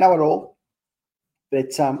said, we don't know it all.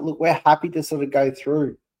 But look, we're happy to sort of go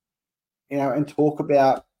through, and talk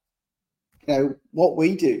about, what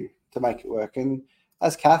we do to make it work. And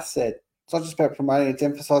as Kath said, it's not just about promoting, it's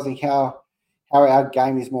emphasizing how our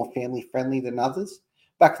game is more family friendly than others.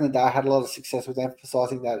 Back in the day, I had a lot of success with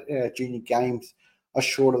emphasizing that junior games are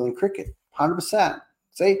shorter than cricket. 100%.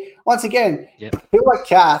 See, once again, people like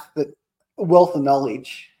Kath, that wealth of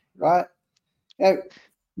knowledge, right?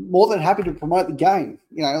 More than happy to promote the game.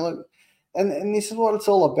 Look, and this is what it's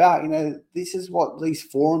all about. This is what these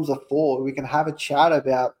forums are for. We can have a chat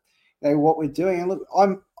about what we're doing. And look,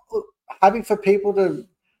 I'm happy for people to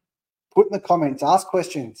put in the comments, ask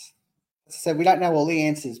questions. As I said, we don't know all the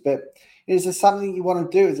answers, but is there something you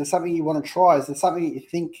want to do? Is there something you want to try? Is there something that you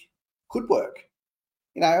think could work?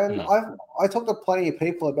 And I talk to plenty of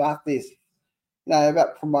people about this,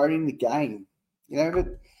 about promoting the game,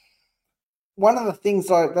 but one of the things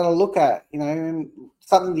that I look at, and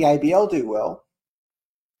something the ABL do well,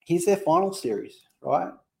 here's their final series,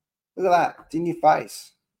 right? Look at that. It's in your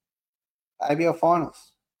face. ABL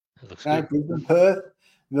finals. It looks good. Brisbane, Perth,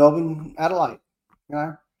 Melbourne, Adelaide.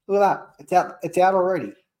 Look at that. It's out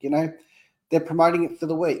already. They're promoting it for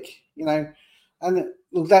the week, and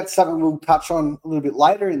look, that's something we'll touch on a little bit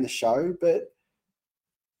later in the show, but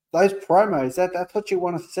those promos, that's what you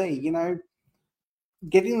want to see,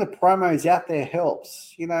 getting the promos out there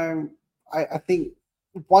helps. I think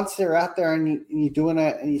once they're out there and you're doing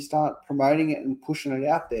it and you start promoting it and pushing it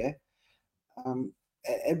out there,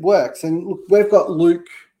 it works. And look, we've got Luke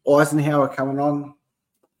Eisenhower coming on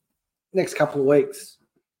next couple of weeks,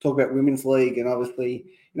 talk about Women's League, and obviously,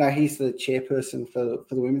 he's the chairperson for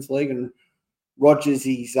the Women's League, and Rogers,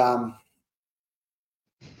 he's right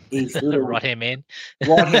hand man.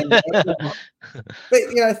 Right-hand man.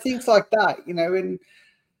 But things like that, and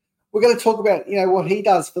we're going to talk about what he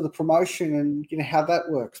does for the promotion and how that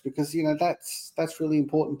works, because that's really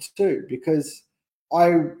important too, because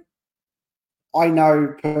I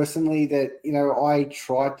know personally that I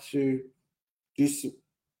try to do some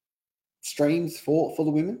streams for the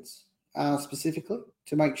women's specifically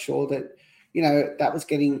to make sure that that was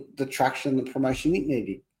getting the traction and the promotion it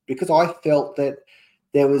needed, because I felt that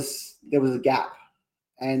there was a gap.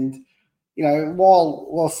 And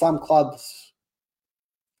while some clubs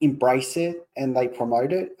embrace it and they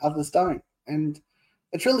promote it, others don't. And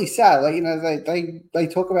it's really sad. Like, they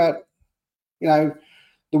talk about the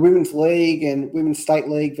Women's League and Women's State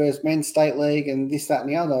League versus Men's State League and this, that, and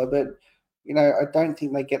the other, but I don't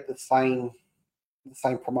think they get the same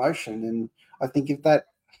promotion. And I think if that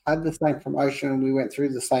had the same promotion and we went through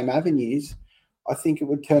the same avenues, I think it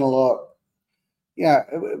would turn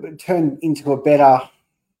it would turn into a better,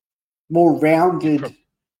 more rounded.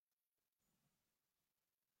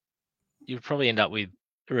 You'd probably end up with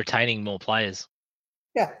retaining more players.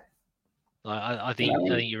 Yeah. I think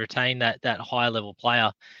you retain that higher level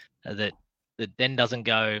player that then doesn't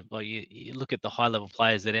go, like, you look at the high level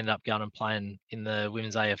players that end up going and playing in the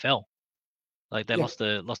women's AFL. Like, they lost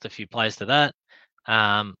a few players to that.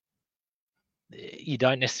 You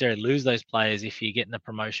don't necessarily lose those players if you're getting the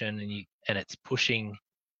promotion and it's pushing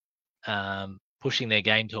their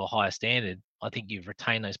game to a higher standard. I think you've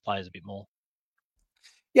retained those players a bit more.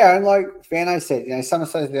 Yeah, and like Fano said, some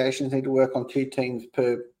associations need to work on 2 teams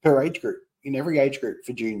per age group, in every age group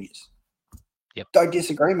for juniors. Yep. Don't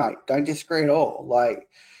disagree, mate. Don't disagree at all. Like,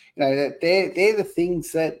 they're the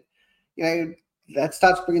things that, that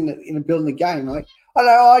starts bringing building the game. Like, I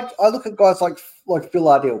know I look at guys like Phil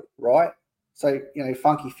Ardell, right? So,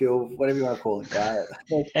 Funky Phil, whatever you want to call him, right?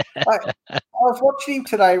 I was watching him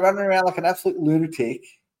today running around like an absolute lunatic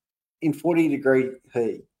in 40-degree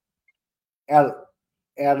heat out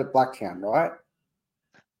of Blacktown, right?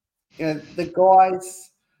 The guy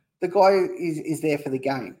is there for the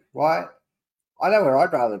game, right? I know where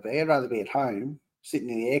I'd rather be. I'd rather be at home, sitting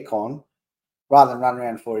in the aircon, rather than running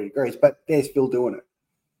around 40 degrees. But there's Phil doing it.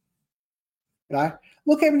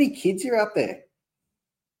 Look how many kids are out there.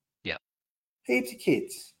 Yeah. Heaps of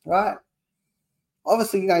kids, right?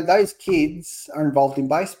 Obviously, those kids are involved in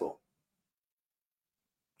baseball.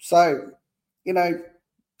 So,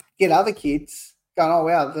 get other kids going, oh,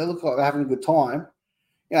 wow, they look like they're having a good time.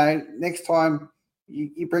 Next time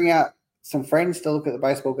you bring out some friends to look at the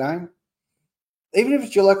baseball game, even if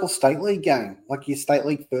it's your local state league game, like your state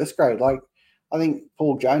league first grade. Like, I think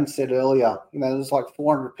Paul Jones said earlier, there's like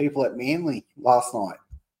 400 people at Manly last night.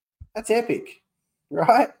 That's epic,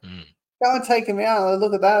 right? Mm. Go and take them out. And they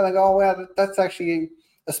look at that and they go, oh, wow, that's actually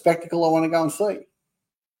a spectacle I want to go and see.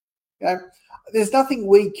 There's nothing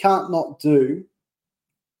we can't not do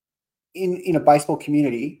in a baseball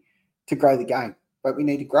community to grow the game, but we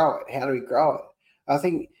need to grow it. How do we grow it? I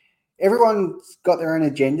think everyone's got their own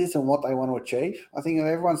agendas and what they want to achieve. I think if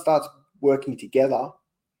everyone starts working together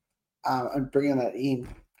and bringing that in,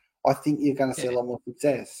 I think you're going to see a lot more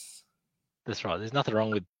success. That's right. There's nothing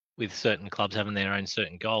wrong with certain clubs having their own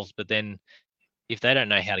certain goals, but then if they don't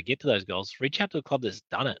know how to get to those goals, reach out to a club that's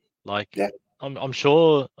done it. Like I'm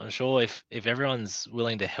sure if everyone's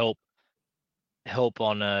willing to help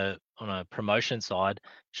on a promotion side,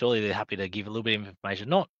 surely they're happy to give a little bit of information.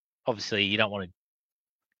 Not obviously you don't want to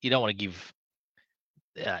give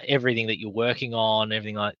everything that you're working on,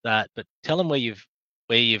 everything like that, but tell them where you've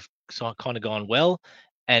kind of gone well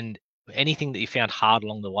and anything that you found hard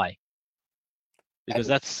along the way, because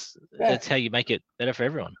that's how you make it better for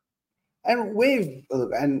everyone. And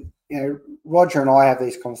Roger and I have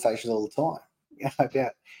these conversations all the time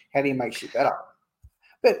about how do you make shit better.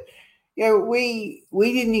 But we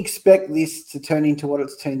didn't expect this to turn into what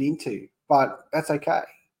it's turned into, but that's okay.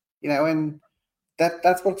 And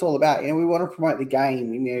that's what it's all about. We want to promote the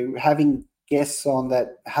game. Having guests on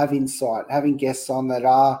that have insight, having guests on that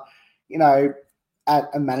are, at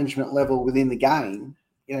a management level within the game.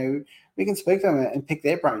 We can speak to them and pick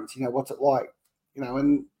their brains. What's it like?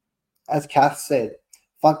 And as Kath said,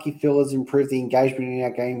 Funky Phil has improved the engagement in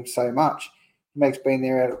our game so much. It makes being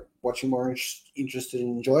there watching more interested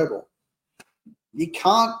and enjoyable. You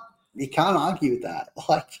can't argue with that.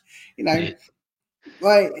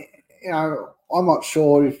 I'm not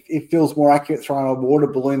sure if it feels more accurate throwing a water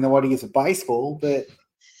balloon than what he is a baseball, but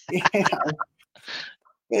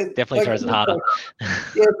definitely throws it harder.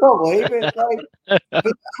 Yeah, probably, but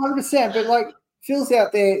 100%. But Phil's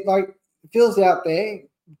out there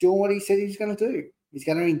doing what he said he was going to do. He's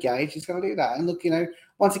going to engage. He's going to do that. And look,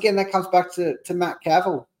 once again, that comes back to Matt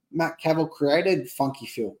Cavill. Matt Cavill created Funky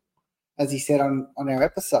Phil, as he said on our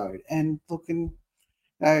episode. And looking,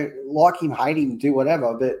 like him, hate him, do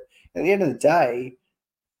whatever. But at the end of the day,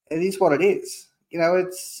 it is what it is.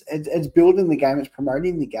 It's building the game. It's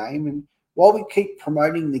promoting the game. And while we keep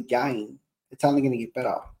promoting the game, it's only going to get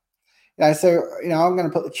better. So I'm going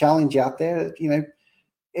to put the challenge out there.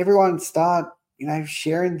 Everyone start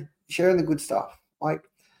sharing the good stuff. It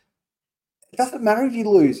doesn't matter if you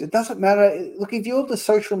lose. It doesn't matter. Look, if you're the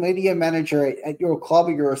social media manager at your club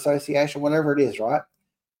or your association, whatever it is, right?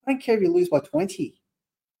 I don't care if you lose by 20.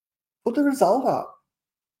 Put the result up.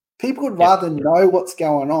 People would rather know what's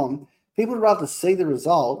going on. People would rather see the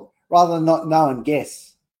result rather than not know and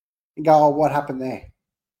guess and go, oh, what happened there?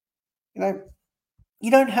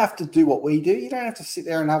 You don't have to do what we do. You don't have to sit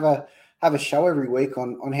there and have a show every week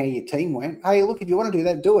on how your team went. Hey, look, if you want to do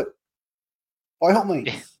that, do it. By all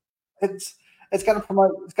means. It's going to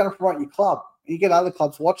promote your club. You get other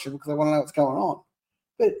clubs watching because they want to know what's going on.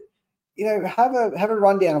 But have a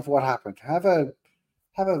rundown of what happened.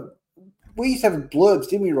 We used to have blurbs,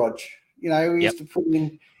 didn't we, Rog? We used to put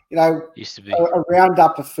in used to be a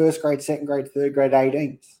roundup of first grade, second grade, third grade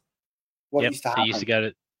 18s. What used to happen? So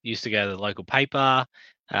used to go to the local paper,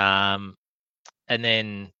 and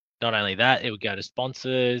then not only that, it would go to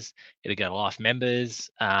sponsors, it would go to life members,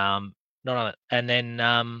 and then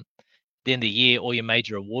at the end of the year, all your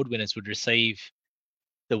major award winners would receive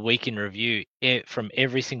the week in review from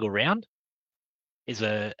every single round as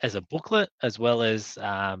a booklet, as well as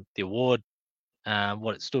the award,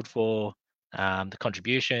 what it stood for, the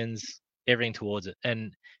contributions, everything towards it.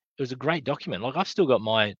 And it was a great document. I've still got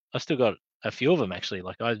a few of them actually.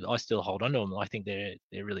 I still hold on to them. I think they're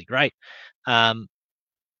really great. And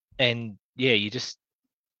I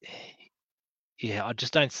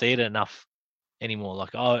just don't see it enough anymore.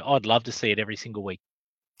 I'd love to see it every single week.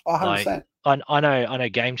 100%. I know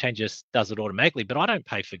Game Changer does it automatically, but I don't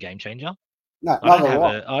pay for Game Changer. No,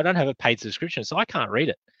 I don't have a paid subscription, so I can't read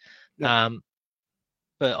it. Yeah.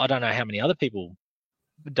 But I don't know how many other people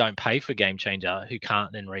don't pay for Game Changer who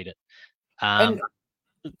can't then read it. And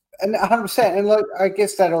 100%. And I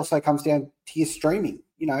guess that also comes down to your streaming.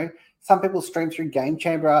 Some people stream through Game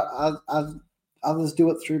Chamber, others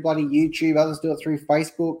do it through bloody YouTube, others do it through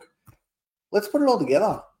Facebook. Let's put it all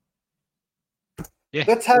together. Yeah.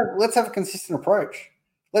 Let's have a consistent approach.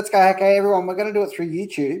 Let's go, okay, everyone, we're going to do it through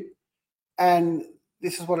YouTube, and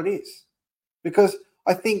this is what it is. Because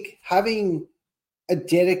I think having a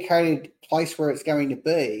dedicated place where it's going to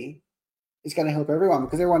be is going to help everyone,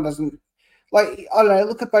 because everyone doesn't, I don't know,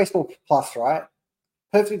 look at Baseball Plus, right?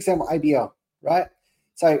 Perfect example, ABL, right?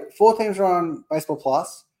 So 4 teams are on Baseball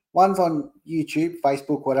Plus, one's on YouTube,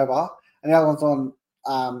 Facebook, whatever, and the other one's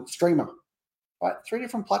on Streamer, right? 3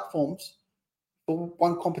 different platforms for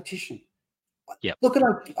one competition. Yeah. Look,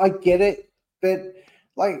 I get it, but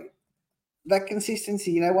that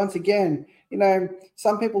consistency, once again,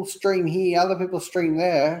 some people stream here, other people stream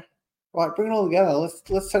there. Right, bring it all together. Let's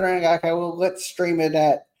turn around and go, okay, well, let's stream it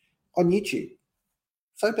on YouTube.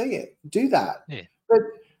 So be it. Do that. Yeah. But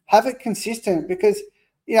have it consistent because,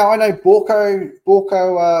 I know Borko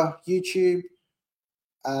YouTube,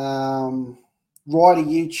 Ryder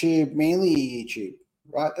YouTube, Manly YouTube,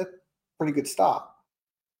 right? That's a pretty good start.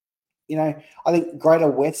 I think Greater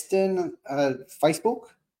Western Facebook.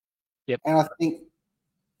 Yep. And I think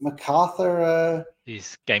MacArthur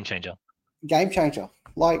He's game changer. Game changer.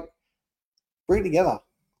 Like, bring it together,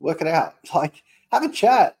 work it out. Like, have a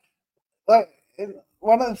chat. Like,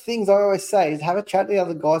 one of the things I always say is have a chat to the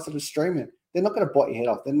other guys that are streaming. They're not going to bite your head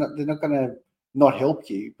off. They're not going to not help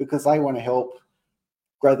you because they want to help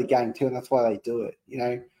grow the game too, and that's why they do it.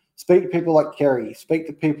 Speak to people like Kerry. Speak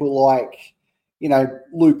to people like,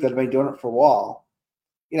 Luke that have been doing it for a while.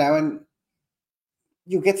 And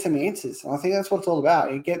you'll get some answers. And I think that's what it's all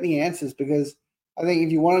about. You get the answers because I think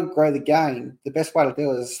if you want to grow the game, the best way to do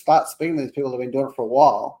it is start speaking to these people that have been doing it for a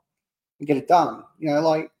while and get it done.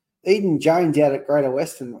 Like Eden Jones out at Greater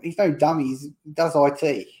Western, he's no dummy. He does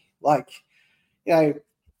IT. Like, if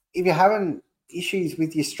you're having issues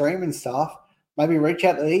with your stream and stuff, maybe reach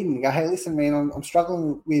out to Eden and go, hey, listen, man, I'm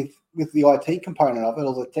struggling with the IT component of it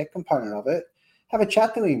or the tech component of it. Have a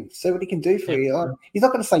chat to him, see what he can do for you. Like, he's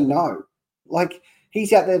not going to say no. Like,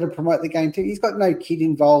 he's out there to promote the game too. He's got no kid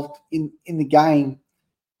involved in the game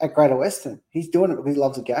at Greater Western. He's doing it because he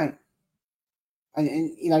loves the game.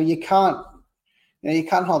 And you can't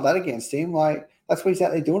hold that against him. Like, that's what he's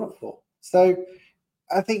out there doing it for. So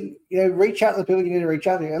I think, reach out to the people you need to reach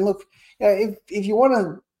out to. And look, if you want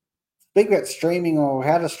to speak about streaming or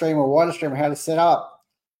how to stream or why to stream or how to set up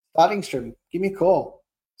starting stream, give me a call.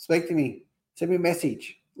 Speak to me. Send me a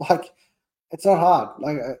message. Like, it's not hard.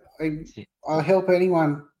 Like, I'll help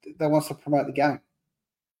anyone that wants to promote the game.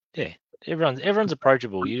 Yeah, everyone's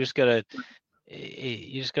approachable. You just gotta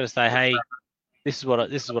say, hey, this is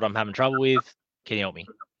what I'm having trouble with. Can you help me?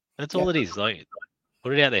 That's all it is. Like,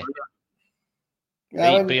 put it out there.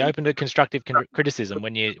 Be open to constructive criticism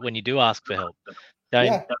when you do ask for help.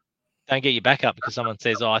 Don't get your back up because someone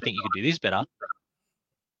says, "Oh, I think you could do this better."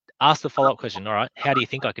 Ask the follow-up question. All right, how do you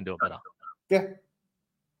think I can do it better? Yeah,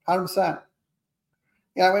 100%.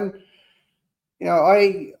 I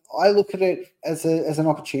look at it as an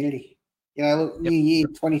opportunity. Look, New Year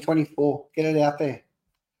 2024, get it out there.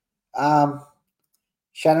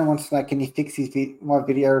 Shannon wants to know, can you fix my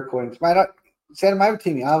video recordings? Mate, send them over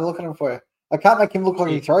to me. I'll have a look at them for you. I can't make him look like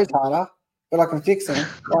he throws harder, but I can fix them.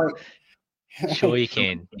 Sure you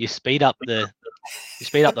can. You speed up the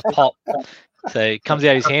pop, so it comes out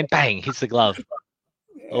of his hand, bang, hits the glove.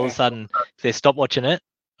 Yeah. All of a sudden, if they stop watching it,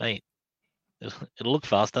 mate, it'll look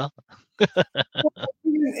faster.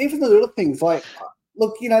 Even the little things like,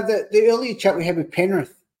 look, the earlier chat we had with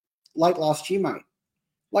Penrith late last year, mate.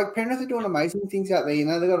 Like, Penrith are doing amazing things out there.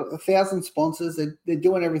 They've got 1,000 sponsors. They're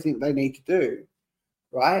doing everything they need to do,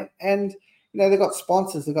 right? And they've got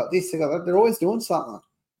sponsors. They've got this. They've got that. They're always doing something.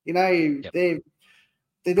 Yep. They're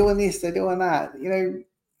doing this. They're doing that.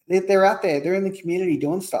 They're out there. They're in the community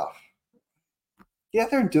doing stuff. Get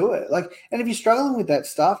out there and do it. Like, and if you're struggling with that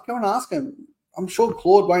stuff, go and ask them. I'm sure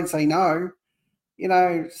Claude won't say no. Say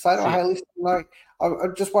to hey, listen, like, I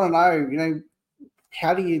just want to know,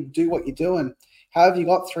 how do you do what you're doing? How have you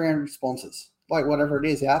got 300 sponsors? Like, whatever it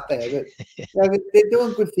is out there. But they're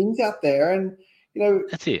doing good things out there, and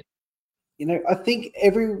that's it. I think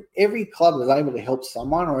every club is able to help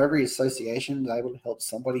someone, or every association is able to help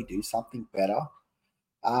somebody do something better.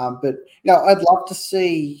 But I'd love to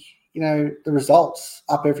see the results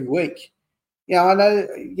up every week. I know,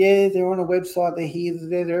 they're on a website, they're here,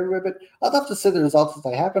 they're everywhere, but I'd love to see the results that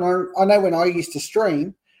they happen. I know when I used to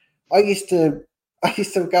stream, I used to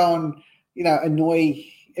go and annoy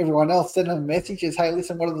everyone else, send them messages, hey,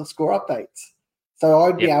 listen, what are the score updates? So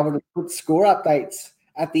I'd be able to put score updates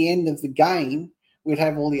at the end of the game. We'd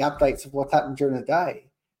have all the updates of what's happened during the day.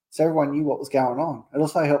 So everyone knew what was going on. It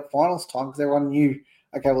also helped finals time because everyone knew,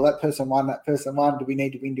 okay, well, that person won. Do we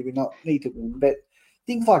need to win? Do we not need to win? But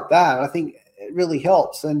things like that, I think it really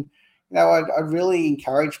helps. And, I'd really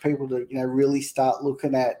encourage people to, really start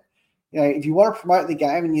looking at, if you want to promote the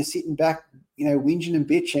game and you're sitting back, whinging and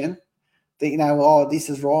bitching that, oh, this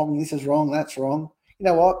is wrong, that's wrong. You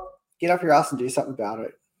know what? Get up your ass and do something about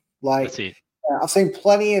it. Like, that's it. I've seen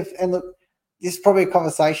plenty of, and look, this is probably a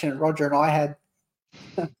conversation that Roger and I had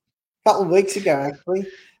a couple of weeks ago, actually,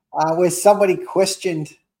 where somebody questioned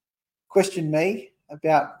me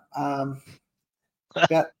about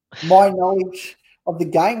my knowledge of the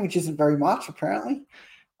game, which isn't very much apparently,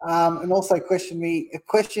 and also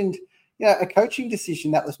questioned a coaching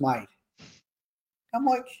decision that was made. I'm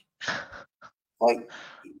like,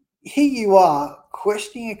 here you are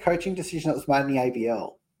questioning a coaching decision that was made in the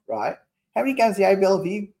ABL, right? How many games the ABL have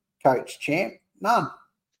you coached, champ? None.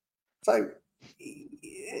 So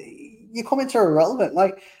your comments are irrelevant.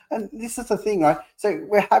 Like, and this is the thing, right? So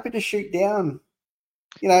we're happy to shoot down,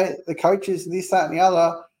 the coaches, this, that, and the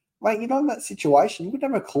other. Mate, you're not in that situation. You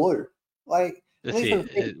wouldn't have a clue. Like, That's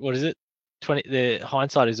it. What is it? The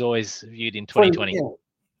hindsight is always viewed in 2020. Yeah,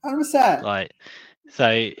 100%. Like, so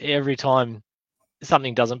every time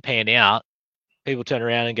something doesn't pan out, people turn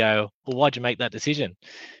around and go, "Well, why'd you make that decision?"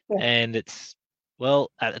 Yeah. And it's, well,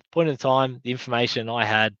 at the point in time, the information I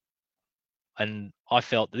had, and I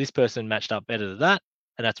felt that this person matched up better than that,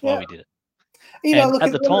 and that's why we did it. Look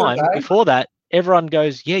at the time, before that, everyone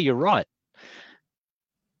goes, "Yeah, you're right."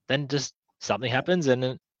 Then just something happens and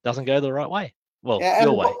it doesn't go the right way. Well,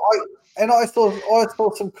 your way. I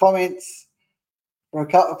saw some comments from a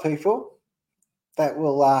couple of people that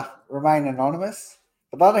will remain anonymous,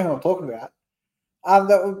 but I don't know who I'm talking about.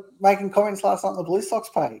 That were making comments last night on the Blue Sox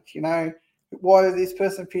page. Why did this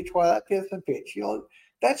person pitch? Why that person pitch?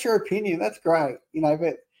 That's your opinion. That's great.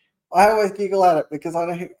 But I always giggle at it because I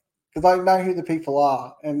know who the people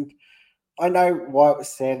are, and I know why it was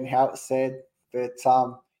said and how it was said. But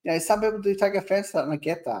some people do take offense to that, and I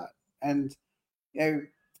get that. And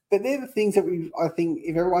but they're the things that I think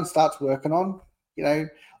if everyone starts working on,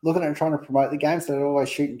 looking at trying to promote the game, so they're always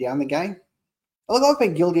shooting down the game. Look, I've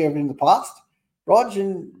been guilty of it in the past. Rog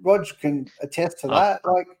can attest to that.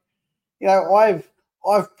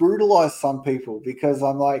 I've brutalized some people because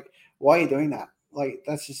I'm like, why are you doing that? Like,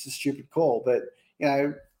 that's just a stupid call. But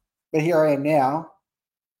but here I am now,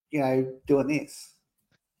 doing this.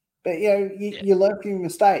 But you learn from your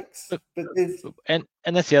mistakes. But and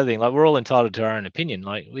that's the other thing. Like, we're all entitled to our own opinion.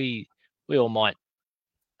 Like, we all might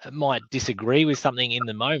disagree with something in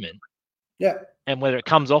the moment. Yeah. And whether it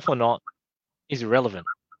comes off or not is irrelevant.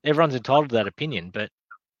 Everyone's entitled to that opinion, but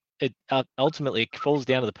it ultimately falls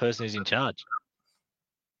down to the person who's in charge.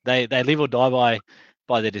 They live or die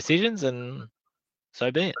by their decisions, and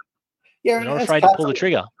so be it. Yeah, they're not afraid to pull the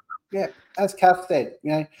trigger. Yeah, as Kath said,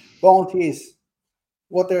 volunteers,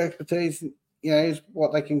 what their expertise, is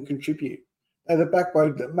what they can contribute. They're the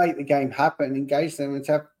backbone that make the game happen, engage them, and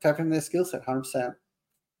tap into their skill set 100%.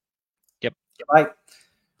 Yep. Like,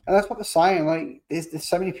 and that's what they're saying. Like, there's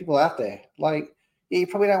so many people out there. Like, you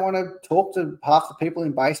probably don't want to talk to half the people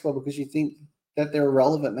in baseball because you think that they're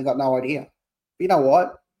irrelevant and they got no idea. But you know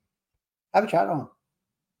what? Have a chat on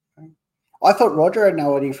them. I thought Roger had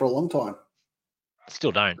no idea for a long time.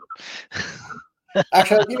 Still don't.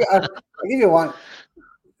 Actually, I'll give you one.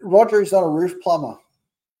 Roger is not a roof plumber.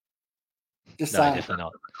 Just saying. Definitely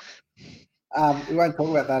not. We won't talk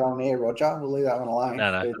about that on air, Roger. We'll leave that one alone.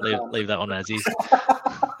 No, leave that one as is.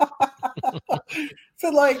 So,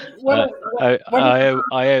 like,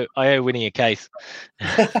 I owe winning a case.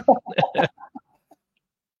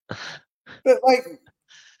 But like,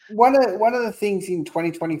 one of the things in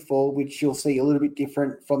 2024, which you'll see a little bit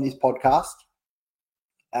different from this podcast,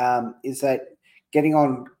 is that getting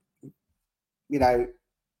on,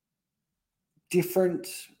 different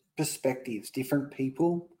perspectives, different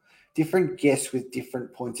people, different guests with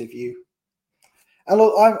different points of view. And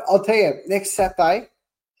look, I'll tell you, next Saturday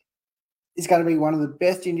is going to be one of the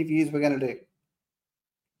best interviews we're going to do.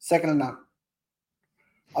 Second to none.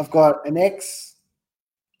 I've got an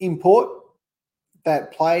ex-import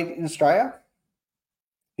that played in Australia,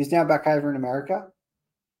 who's now back over in America,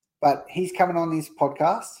 but he's coming on this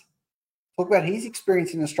podcast, talk about his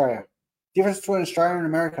experience in Australia, difference between Australia and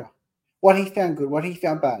America, what he found good, what he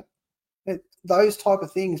found bad, those type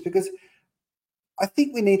of things, because I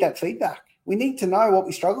think we need that feedback. We need to know what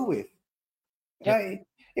we struggle with. Yep.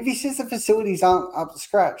 If he says the facilities aren't up to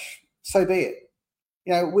scratch, so be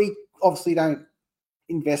it. We obviously don't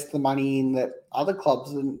invest the money in that other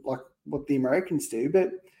clubs and like what the Americans do,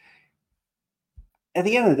 but at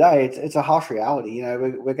the end of the day, it's a harsh reality.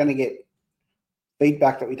 We're going to get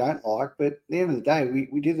feedback that we don't like, but at the end of the day,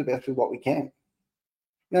 we do the best with what we can.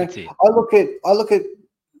 I look at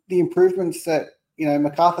the improvements that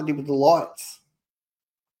MacArthur did with the lights.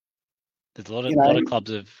 There's a lot of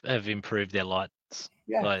clubs have improved their lights.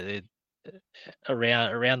 Yeah. Like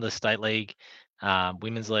around the state league,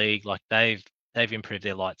 women's league, like they've improved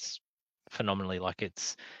their lights phenomenally. Like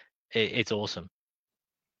it's awesome.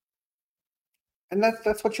 And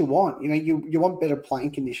that's what you want. You want better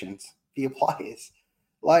playing conditions for your players.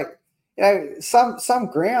 Like, some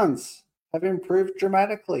grounds have improved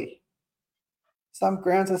dramatically. Some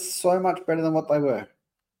grounds are so much better than what they were.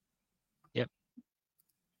 Yep.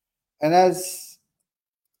 And as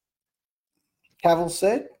Cavill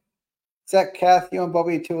said, Zach Kath, you and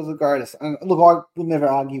Bobby are two of the greatest. And look, I will never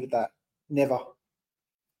argue with that. Never.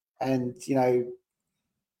 And, you know,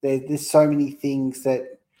 there's so many things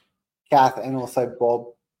that Kath and also Bob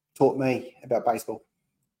taught me about baseball.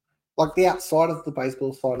 Like the outside of the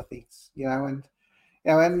baseball side of things, you know, and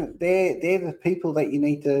they're the people that you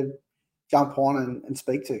need to jump on and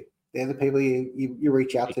speak to. They're the people you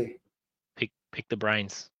reach out to. Pick the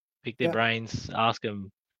brains. Pick their brains. Ask them,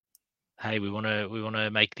 hey, we want to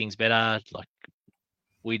make things better. Like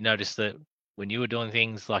we noticed that when you were doing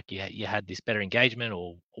things, like you had this better engagement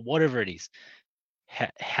or whatever it is.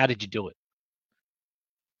 How did you do it?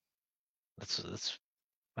 That's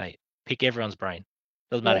mate. Pick everyone's brain.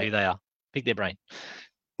 Doesn't matter who they are. Pick their brain.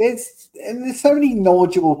 There's so many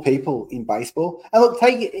knowledgeable people in baseball. And look,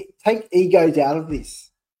 take egos out of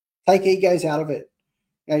this. Take egos out of it.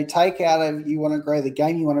 You know, take out of you want to grow the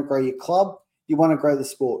game, you want to grow your club, you want to grow the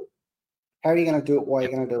sport. How are you going to do it? Why are you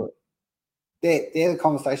going to do it? They're the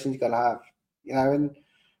conversations you got to have. You know, and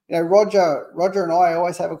you know Roger and I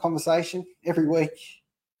always have a conversation every week.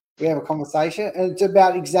 We have a conversation, and it's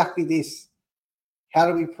about exactly this. How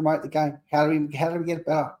do we promote the game? How do we get it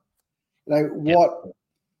better? You know,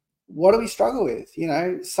 what do we struggle with? You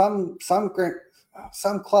know, some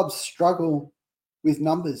clubs struggle with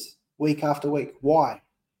numbers week after week. Why?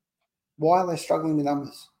 Why are they struggling with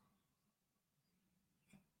numbers?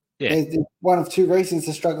 Yeah. There's one of two reasons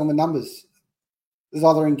they're struggling with numbers. There's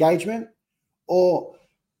either engagement or,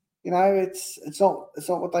 you know, it's not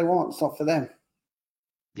what they want. It's not for them.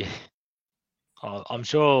 Yeah. I'm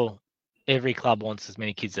sure every club wants as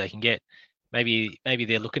many kids they can get. Maybe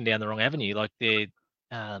they're looking down the wrong avenue. Like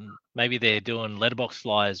maybe they're doing letterbox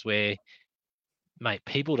flyers where, mate,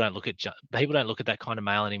 people don't look at that kind of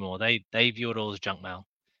mail anymore. They view it all as junk mail.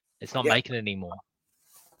 It's not making it anymore.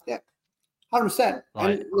 Yeah, 100%.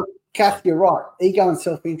 And look, Kath, you're right. Ego and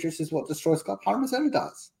self-interest is what destroys club. 100% it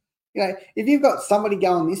does. You know, if you've got somebody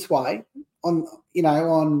going this way on this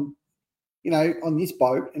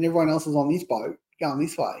boat and everyone else is on this boat going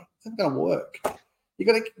this way, it's not going to work. You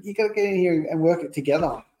got to get in here and work it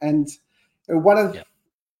together. And one of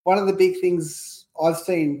the big things I've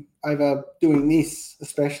seen over doing this,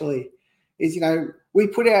 especially, is, you know, we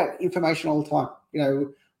put out information all the time. You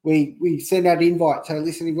know, we send out invites. So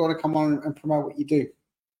listen, if you want to come on and promote what you do,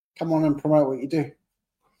 come on and promote what you do.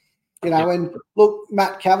 You know, and look,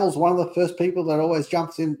 Matt Cavill's one of the first people that always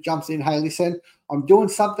jumps in. Hey, listen, I'm doing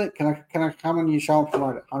something. Can I come on your show and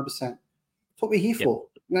promote it? 100%. That's what we're here for.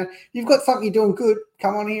 You know, you've got something you're doing good.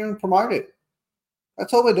 Come on here and promote it.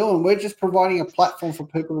 That's all we're doing. We're just providing a platform for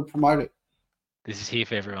people to promote it. This is here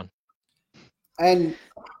for everyone. And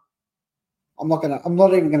I'm not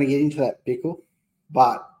even gonna get into that, Bickle,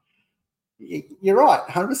 but you're right.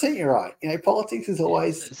 100% you're right. You know, politics is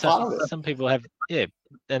always part of it. Some people have,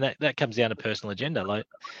 and that comes down to personal agenda. Like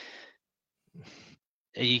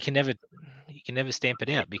you can never stamp it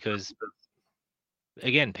out because,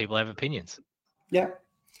 again, people have opinions. Yeah,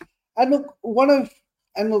 and look,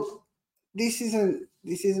 this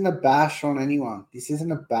isn't a bash on anyone. This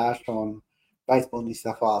isn't a bash on Baseball New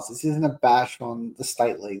South Wales. This isn't a bash on the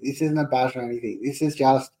state league. This isn't a bash on anything. This is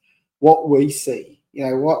just what we see. You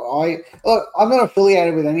know, I'm not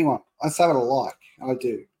affiliated with anyone. I say what I like. I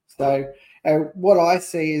do. So what I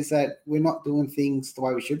see is that we're not doing things the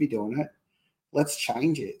way we should be doing it. Let's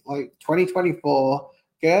change it. Like 2024,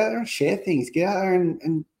 get out there and share things. Get out there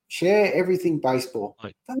and share everything baseball.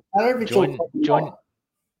 Like,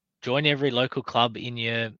 join every local club in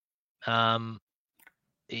your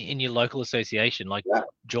local association. Like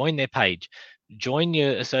join their page, join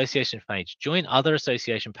your association page, join other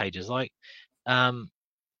association pages. Like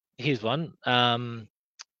here's one,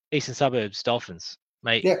 Eastern Suburbs Dolphins,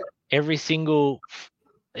 mate. Yeah. Every single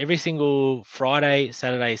Friday,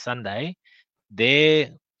 Saturday, Sunday,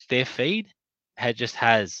 their feed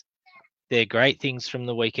has their great things from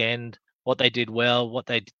the weekend, what they did well, what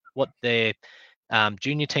their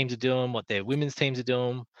junior teams are doing, what their women's teams are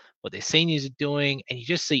doing, what their seniors are doing, and you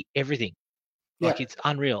just see everything. Like it's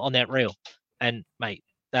unreal on that reel. And mate,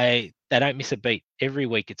 they don't miss a beat. Every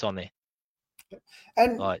week it's on there.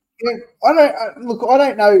 And like, you know, I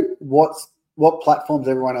don't know what platforms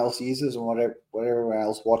everyone else uses and what everyone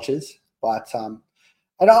else watches, but and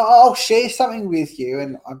I'll share something with you,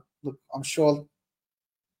 and I'm sure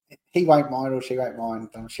he won't mind or she won't mind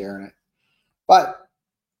I'm sharing it. But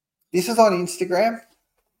this is on Instagram.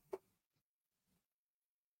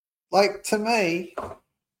 Like, to me,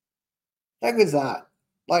 how good is that?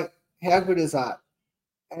 Like, how good is that?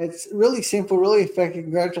 And it's really simple, really effective.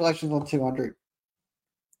 Congratulations on 200.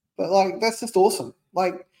 But, like, that's just awesome.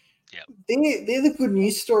 Like, they're the good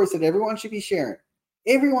news stories that everyone should be sharing.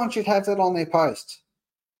 Everyone should have that on their post.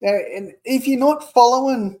 Now, and if you're not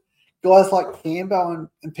following guys like Cambo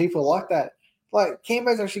and people like that, like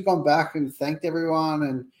Cambo's actually gone back and thanked everyone,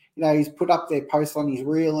 and he's put up their posts on his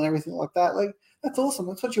reel and everything like that. Like, that's awesome.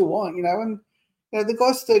 That's what you want, and the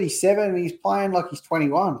guy's 37 and he's playing like he's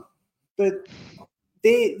 21. But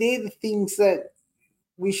they're the things that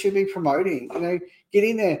we should be promoting. Get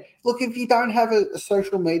in there. Look, if you don't have a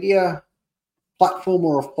social media platform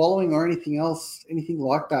or a following or anything else, anything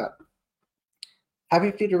like that,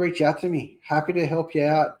 happy for you to reach out to me. Happy to help you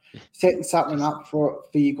out, setting something up for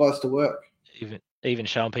you guys to work. Even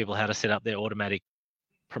showing people how to set up their automatic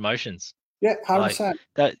promotions. Yeah, 100%.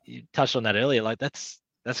 That you touched on that earlier. Like that's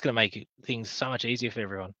going to make things so much easier for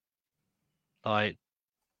everyone. Like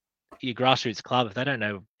your grassroots club, if they don't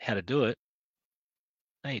know how to do it,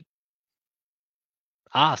 mate,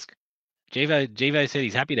 ask. Givo said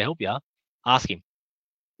he's happy to help you. Ask him.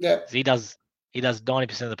 Yeah, he does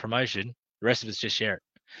 90% of the promotion. The rest of us just share it.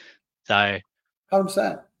 So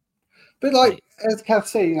 100%. But like as Kath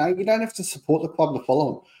said, you don't have to support the club to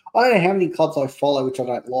follow them. I don't know how many clubs I follow which I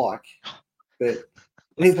don't like, but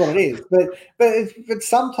it is what it is. But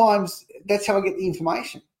sometimes that's how I get the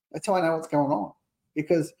information. That's how I know what's going on.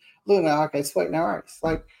 Because look, okay, sweet, no worries.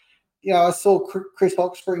 Like, I saw Chris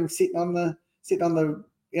Hawkspring sitting on the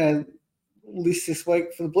list this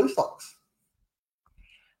week for the Blue Sox.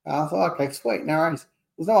 I thought, okay, sweet, no worries.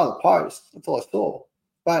 There's no other post. That's all I saw.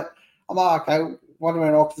 But I'm like, okay, wonder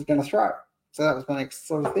when Ox is going to throw. So that was my next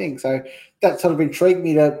sort of thing. So that sort of intrigued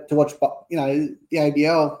me to watch, the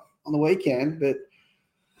ABL on the weekend. But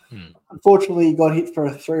unfortunately, he got hit for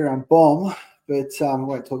a 3-run bomb. But I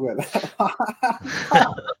won't talk about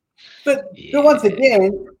that. but once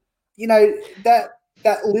again,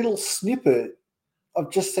 that little snippet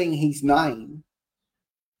of just seeing his name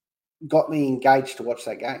got me engaged to watch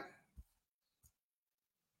that game.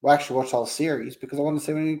 Well, actually watch the whole series because I wanted to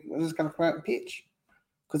see when he was going to come out and pitch.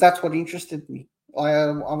 Because that's what interested me. I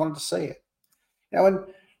wanted to see it. And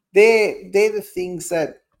they're the things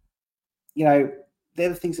that, they're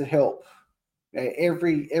the things that help.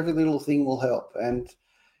 Every little thing will help. And,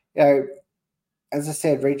 as I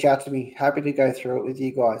said, reach out to me. Happy to go through it with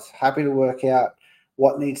you guys. Happy to work out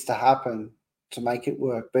what needs to happen to make it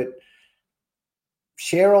work. But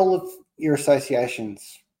share all of your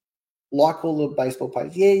associations. Like all the baseball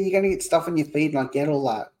pages. Yeah, you're going to get stuff on your feed, and I get all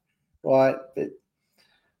that, right? But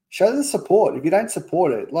show the support. If you don't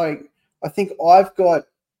support it, like I think I've got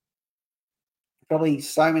probably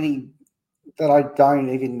so many that I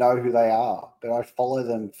don't even know who they are, but I follow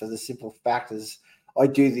them for the simple fact is I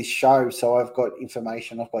do this show, so I've got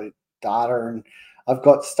information, I've got data, and I've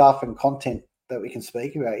got stuff and content that we can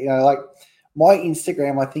speak about. Like my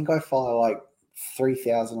Instagram, I think I follow like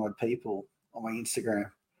 3,000 odd people on my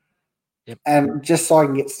Instagram. Yep. And just so I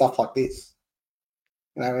can get stuff like this,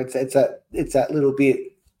 it's that little bit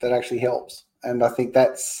that actually helps, and I think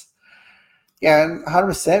that's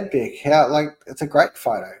 100% big. It's a great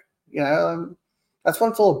photo, that's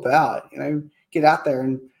what it's all about. Get out there,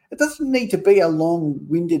 and it doesn't need to be a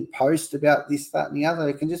long-winded post about this, that, and the other.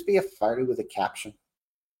 It can just be a photo with a caption.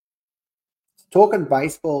 Talking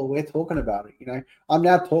baseball, we're talking about it. I'm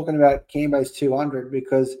now talking about Cambo's 200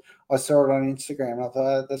 because I saw it on Instagram. And I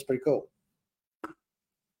thought that's pretty cool.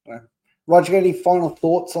 Roger, got any final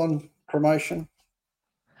thoughts on promotion?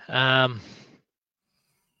 No,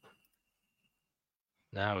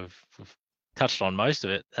 we've touched on most of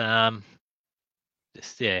it.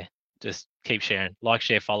 Just keep sharing, like,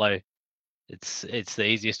 share, follow. It's the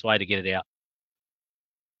easiest way to get it out.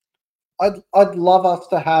 I'd love us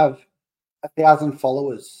to have 1,000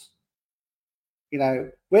 followers.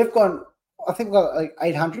 We've gone. I think we've got like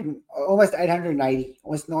 800, almost 880,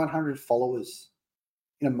 almost 900 followers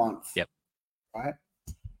in a month. Yep. Right.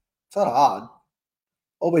 It's not hard.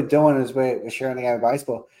 All we're doing is we're sharing the game of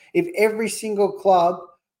baseball. If every single club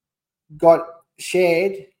got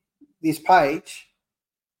shared this page,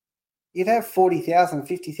 you'd have 40,000,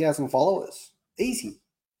 50,000 followers. Easily.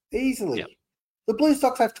 Yep. The Blue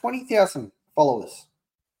Sox have 20,000 followers.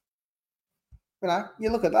 You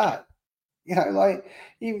look at that.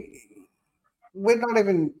 We're not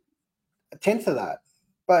even a tenth of that,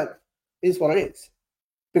 but it is what it is.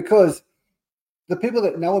 Because the people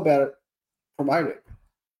that know about it promote it.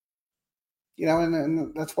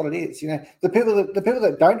 And that's what it is. The people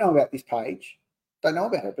that don't know about this page don't know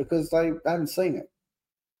about it because they haven't seen it.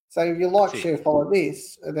 So if you like, share, follow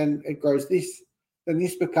this, and then it grows this, then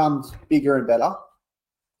this becomes bigger and better.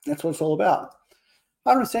 That's what it's all about.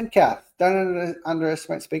 100% Kath. Don't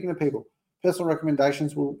underestimate speaking to people. Personal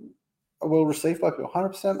recommendations will receive by people.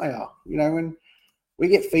 100% they are. When We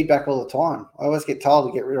get feedback all the time. I always get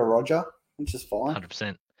told to get rid of Roger, which is fine.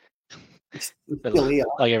 100%. It's But still here.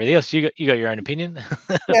 like everything else, you got your own opinion.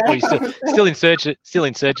 Yeah. Or you're still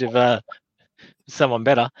in search of someone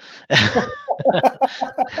better.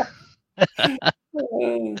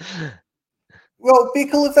 Well,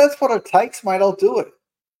 Bickle, if that's what it takes, mate, I'll do it.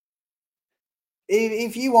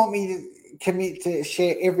 If you want me to commit to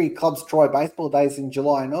share every club's try baseball days in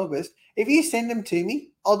July and August, if you send them to me,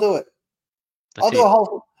 I'll do it. I'll do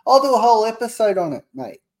a whole episode on it,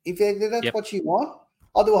 mate. If that's what you want,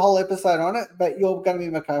 I'll do a whole episode on it. But you're going to be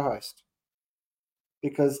my co-host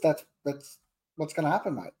because that's what's going to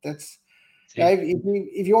happen, mate. That's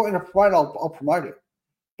if you want me to promote, I'll promote it.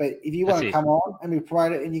 But if you want to come on and we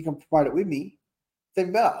promote it, and you can promote it with me,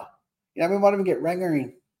 then better. You know, we might even get Ranger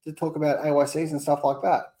in to talk about AYCs and stuff like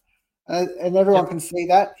that, and everyone can see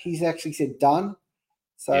that. He's actually said done,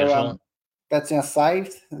 so that's now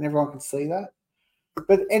saved, and everyone can see that.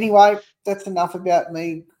 But anyway, that's enough about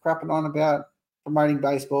me crapping on about promoting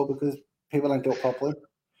baseball because people don't do it properly.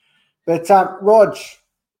 But Rog,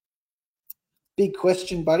 big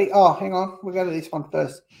question, buddy. Oh, hang on, we'll go to this one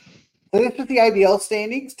first. So this was the ABL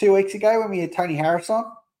standings 2 weeks ago when we had Tony Harris on.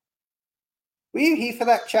 Were you here for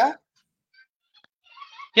that chat?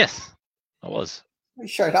 Yes, I was. We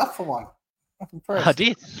showed up for one. I'm impressed. I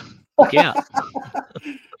did. Yeah.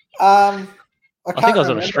 I think I was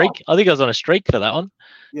on a streak. I think I was on a streak for that one.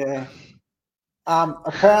 Yeah.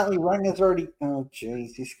 Apparently, Ranger's already. Oh,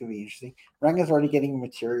 geez, this could be interesting. Ranger's already getting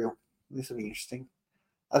material. This will be interesting.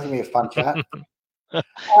 That's gonna be a fun chat.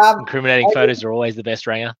 Incriminating photos are always the best,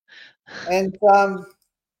 Ranger. And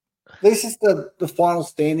this is the final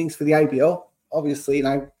standings for the ABL. Obviously, you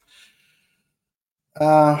know,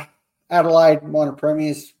 Adelaide, minor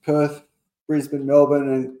premiers, Perth, Brisbane,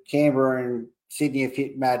 Melbourne, and Canberra and Sydney have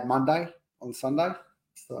hit Mad Monday on Sunday.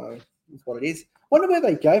 So that's what it is. Wonder where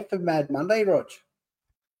they go for Mad Monday, Rog.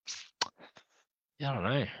 Yeah, I don't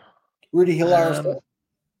know. Rudy Hill, Well,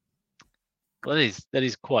 that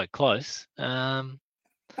is quite close.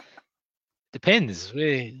 Depends.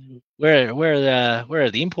 Where are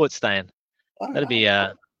the imports staying? That'd be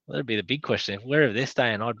the big question. Wherever they're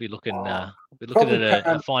staying, I'd be looking. At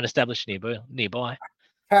a fine establishment nearby.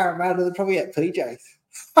 Parramatta, they're probably at PJ's.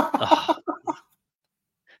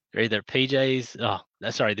 They're either PJ's. Oh,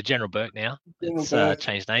 sorry, the General Burke now. It's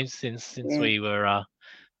changed names since we were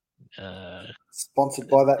sponsored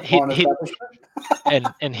by that fine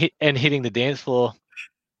establishment. and hitting the dance floor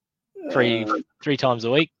three times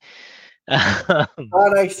a week.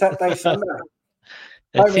 Friday, Saturday, Sunday.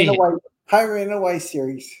 Home and away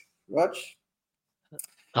series, Rog.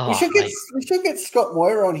 We should get Scott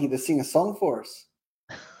Moyer on here to sing a song for us.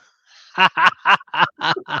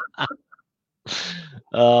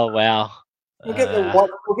 Oh wow! We'll get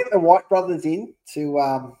the White brothers in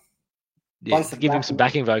to give him some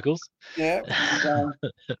backing vocals. Yeah,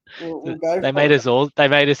 we'll go. They made us all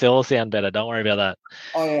sound better. Don't worry about that.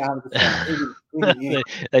 Oh yeah, 100%.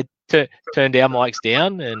 They turned our mics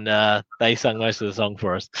down and they sung most of the song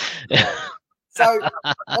for us. So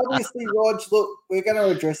obviously, Rog, look, we're going to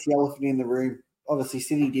address the elephant in the room. Obviously,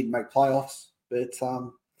 Sydney did make playoffs, but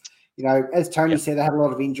you know, as Tony said, they had a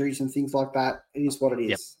lot of injuries and things like that. It is what it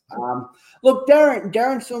is. Look,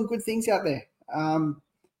 Darren's doing good things out there. You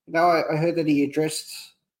know, I heard that he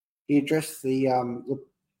addressed the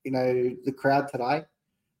the crowd today,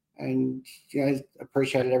 and you know,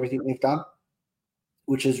 appreciated everything they've done,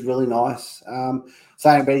 which is really nice.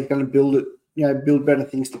 Saying about he's going to build better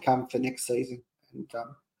things to come for next season. And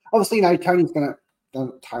obviously, you know, Darren's going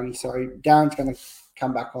to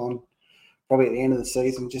come back on probably at the end of the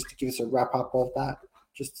season just to give us a wrap up of that,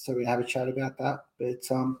 just so we have a chat about that. But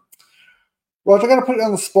Roger, I'm going to put it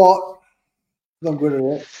on the spot. I'm good at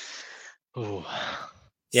it. Ooh.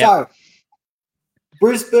 So,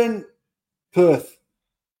 Brisbane, Perth.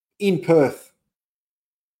 In Perth.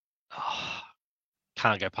 Oh,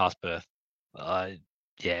 can't go past Perth.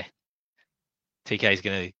 Yeah. TK's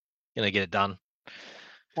gonna get it done.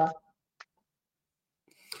 Do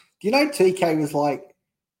you know TK was like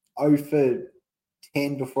 0 for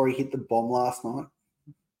 10 before he hit the bomb last night?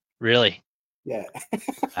 Really? Yeah.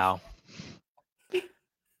 Wow.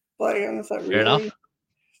 Like, I was like, Fair really? enough.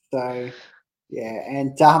 So, yeah,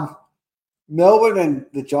 and Melbourne and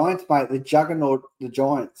the Giants, mate, the juggernaut, the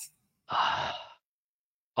Giants.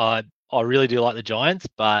 I really do like the Giants,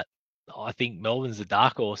 but I think Melbourne's the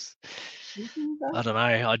dark horse. I don't know.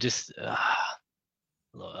 I just I've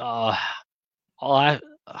got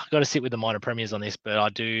to sit with the minor premiers on this, but I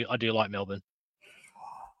do like Melbourne.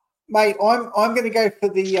 Mate, I'm going to go for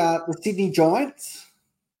the Sydney Giants.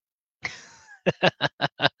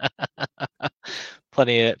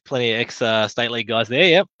 plenty of ex state league guys there.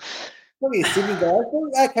 Yep. Probably a Sydney guy.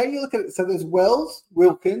 Well, okay, you look at it. So there's Wells,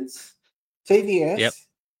 Wilkins, TVS, Yep.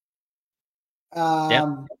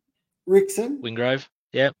 Rickson. Wingrove.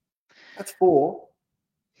 Yep. That's 4.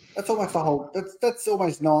 That's almost a whole. That's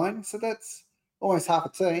almost 9. So that's almost half a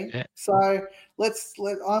team. Yeah. So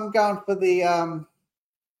I'm going for the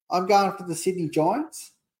Sydney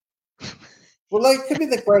Giants. Well, they could be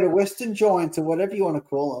the Greater Western Giants or whatever you want to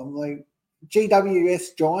call them, like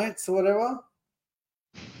GWS Giants or whatever.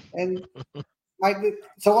 And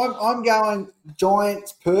so I'm going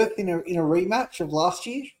Giants Perth in a rematch of last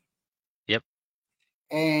year. Yep.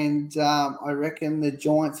 And I reckon the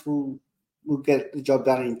Giants will get the job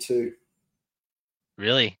done in 2.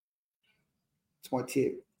 Really? That's my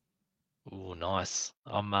tip. Oh, nice.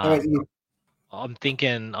 How about you? I'm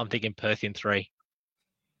thinking Perth in 3.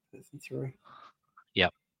 Perth in 3.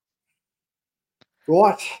 Yep.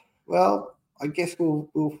 Right. Well, I guess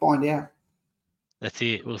we'll find out. That's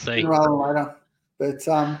it. We'll see. Rather than later. But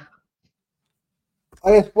I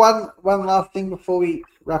guess one last thing before we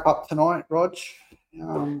wrap up tonight, Rog.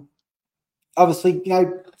 Obviously,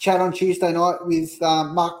 chat on Tuesday night with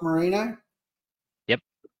Mark Marino. Yep.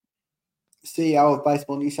 CEO of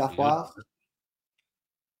Baseball New South Wales.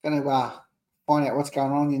 Going to find out what's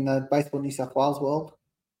going on in the Baseball New South Wales world.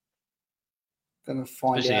 Going to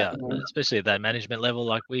find out. Especially at that management level,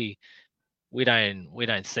 like we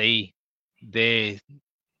don't see their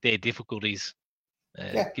difficulties.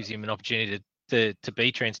 It gives him an opportunity to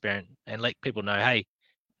be transparent and let people know, hey,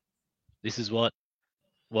 this is what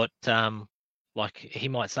like he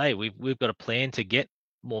might say, we've got a plan to get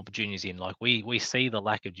more juniors in. Like we see the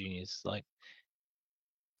lack of juniors. Like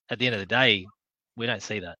at the end of the day, we don't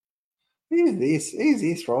see that. Who's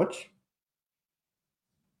this, Rog?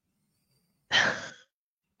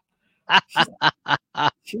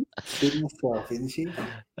 She's kidding herself, isn't she?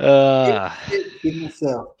 Kidding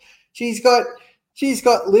herself. She's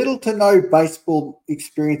got little to no baseball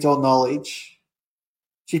experience or knowledge.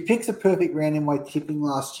 She picks a perfect round in my tipping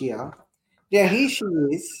last year. Now here she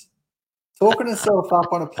is talking herself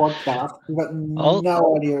up on a podcast we've got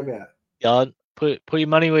no idea about. God, put your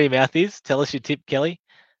money where your mouth is. Tell us your tip, Kelly.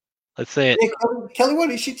 Let's see it. Yeah, Kelly, what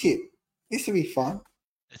is your tip? This will be fun.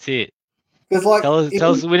 That's it. Because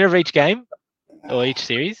tell us the winner of each game or each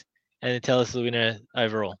series, and then tell us the winner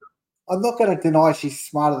overall. I'm not going to deny she's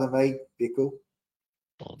smarter than me, Bickle.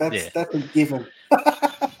 Well, that's a given.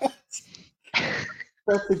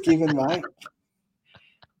 That's a given, mate.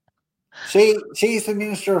 She's the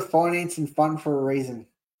Minister of Finance and Fun for a reason,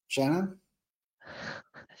 Shannon.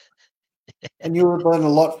 And you'll learn a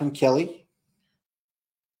lot from Kelly.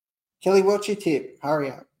 Kelly, what's your tip?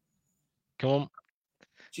 Hurry up. Come on.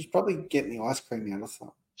 She's probably getting the ice cream out or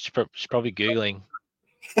something. She's probably Googling.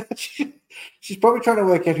 She's probably trying to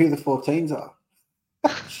work out who the 14s are.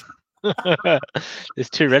 There's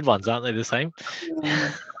 2 red ones, aren't they the same?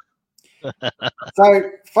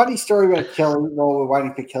 So, funny story about Kelly while we're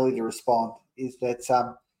waiting for Kelly to respond is that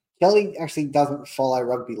Kelly actually doesn't follow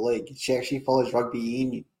rugby league. She actually follows rugby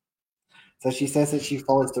union. So she says that she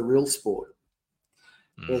follows the real sport.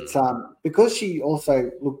 But because she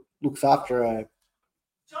also looks after her.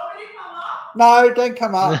 No, don't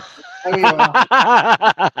come up. There you are.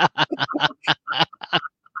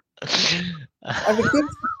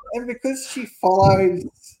 and because she follows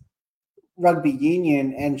rugby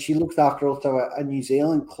union and she looks after also a New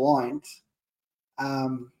Zealand client,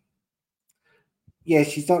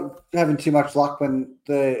 she's not having too much luck when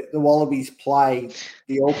the Wallabies play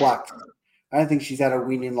the All Blacks. I don't think she's had a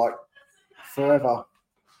win in like forever.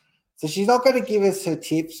 So she's not going to give us her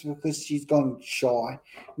tips because she's gone shy.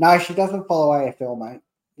 No, she doesn't follow AFL, mate.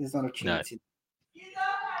 There's not a chance. No.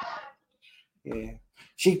 Yeah.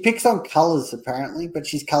 She picks on colours, apparently, but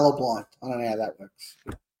she's colourblind. I don't know how that works.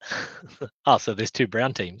 Oh, so there's 2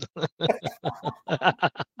 brown teams.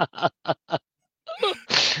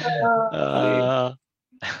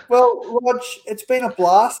 Well, Rog, it's been a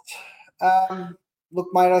blast. Look,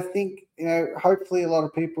 mate, I think, hopefully a lot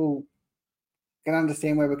of people can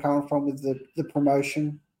understand where we're coming from with the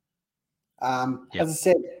promotion. As I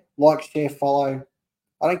said, like, share, follow.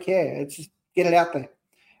 I don't care. It's just get it out there.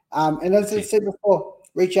 And as I said before,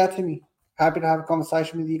 reach out to me. Happy to have a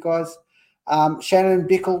conversation with you guys. Shannon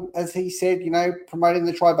Bickle, as he said, promoting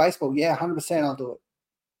the Try Baseball. Yeah, 100% I'll do it.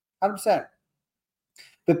 100%.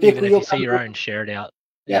 But Bickle, even if you see your own, share it out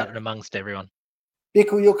and amongst everyone.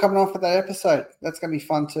 Bickle, you're coming on for that episode. That's going to be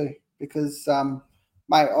fun too because, mate,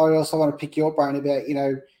 I also want to pick your brain about,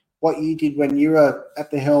 what you did when you were at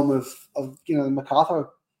the helm of the MacArthur,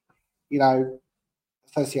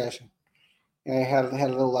 association. How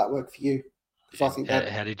did all that work for you? So I think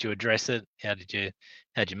How did you address it? How'd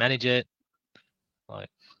you manage it? Like,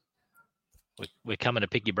 we're coming to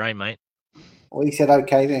pick your brain, mate. Well, he said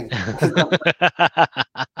okay then. I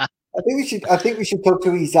think we should talk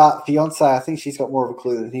to his fiance. I think she's got more of a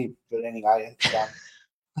clue than him. But anyway, that's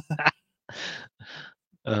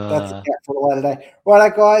it for the later day.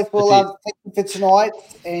 Right, guys. Well, thank you for tonight.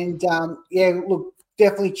 And look,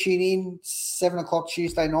 definitely tune in 7:00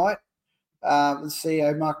 Tuesday night. The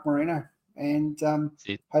CEO Mark Marino, and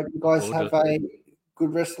hope you guys have a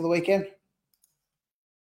good rest of the weekend.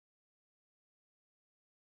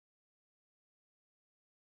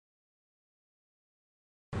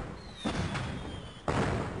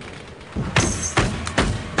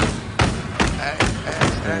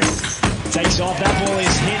 Takes off, that ball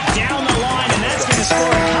is hit down the line, and that's going to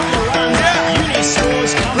score a couple of runs. Uni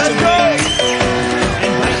scores comfortably.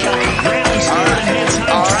 And Baker rounds through and heads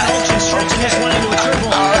home. Travolta stretching this one into a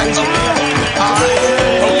triple. He's going to go back to the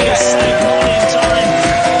third. He is safe right in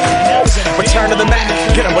time. Return to the mat.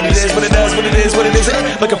 Get up what it is, what it does, what it is, what it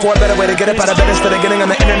isn't. Looking for a better way to get up out of bed instead of getting on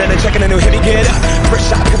the internet and checking a new hit. Get up. First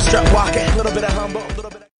shot, come strut walking. A little bit of humble, a little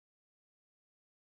bit.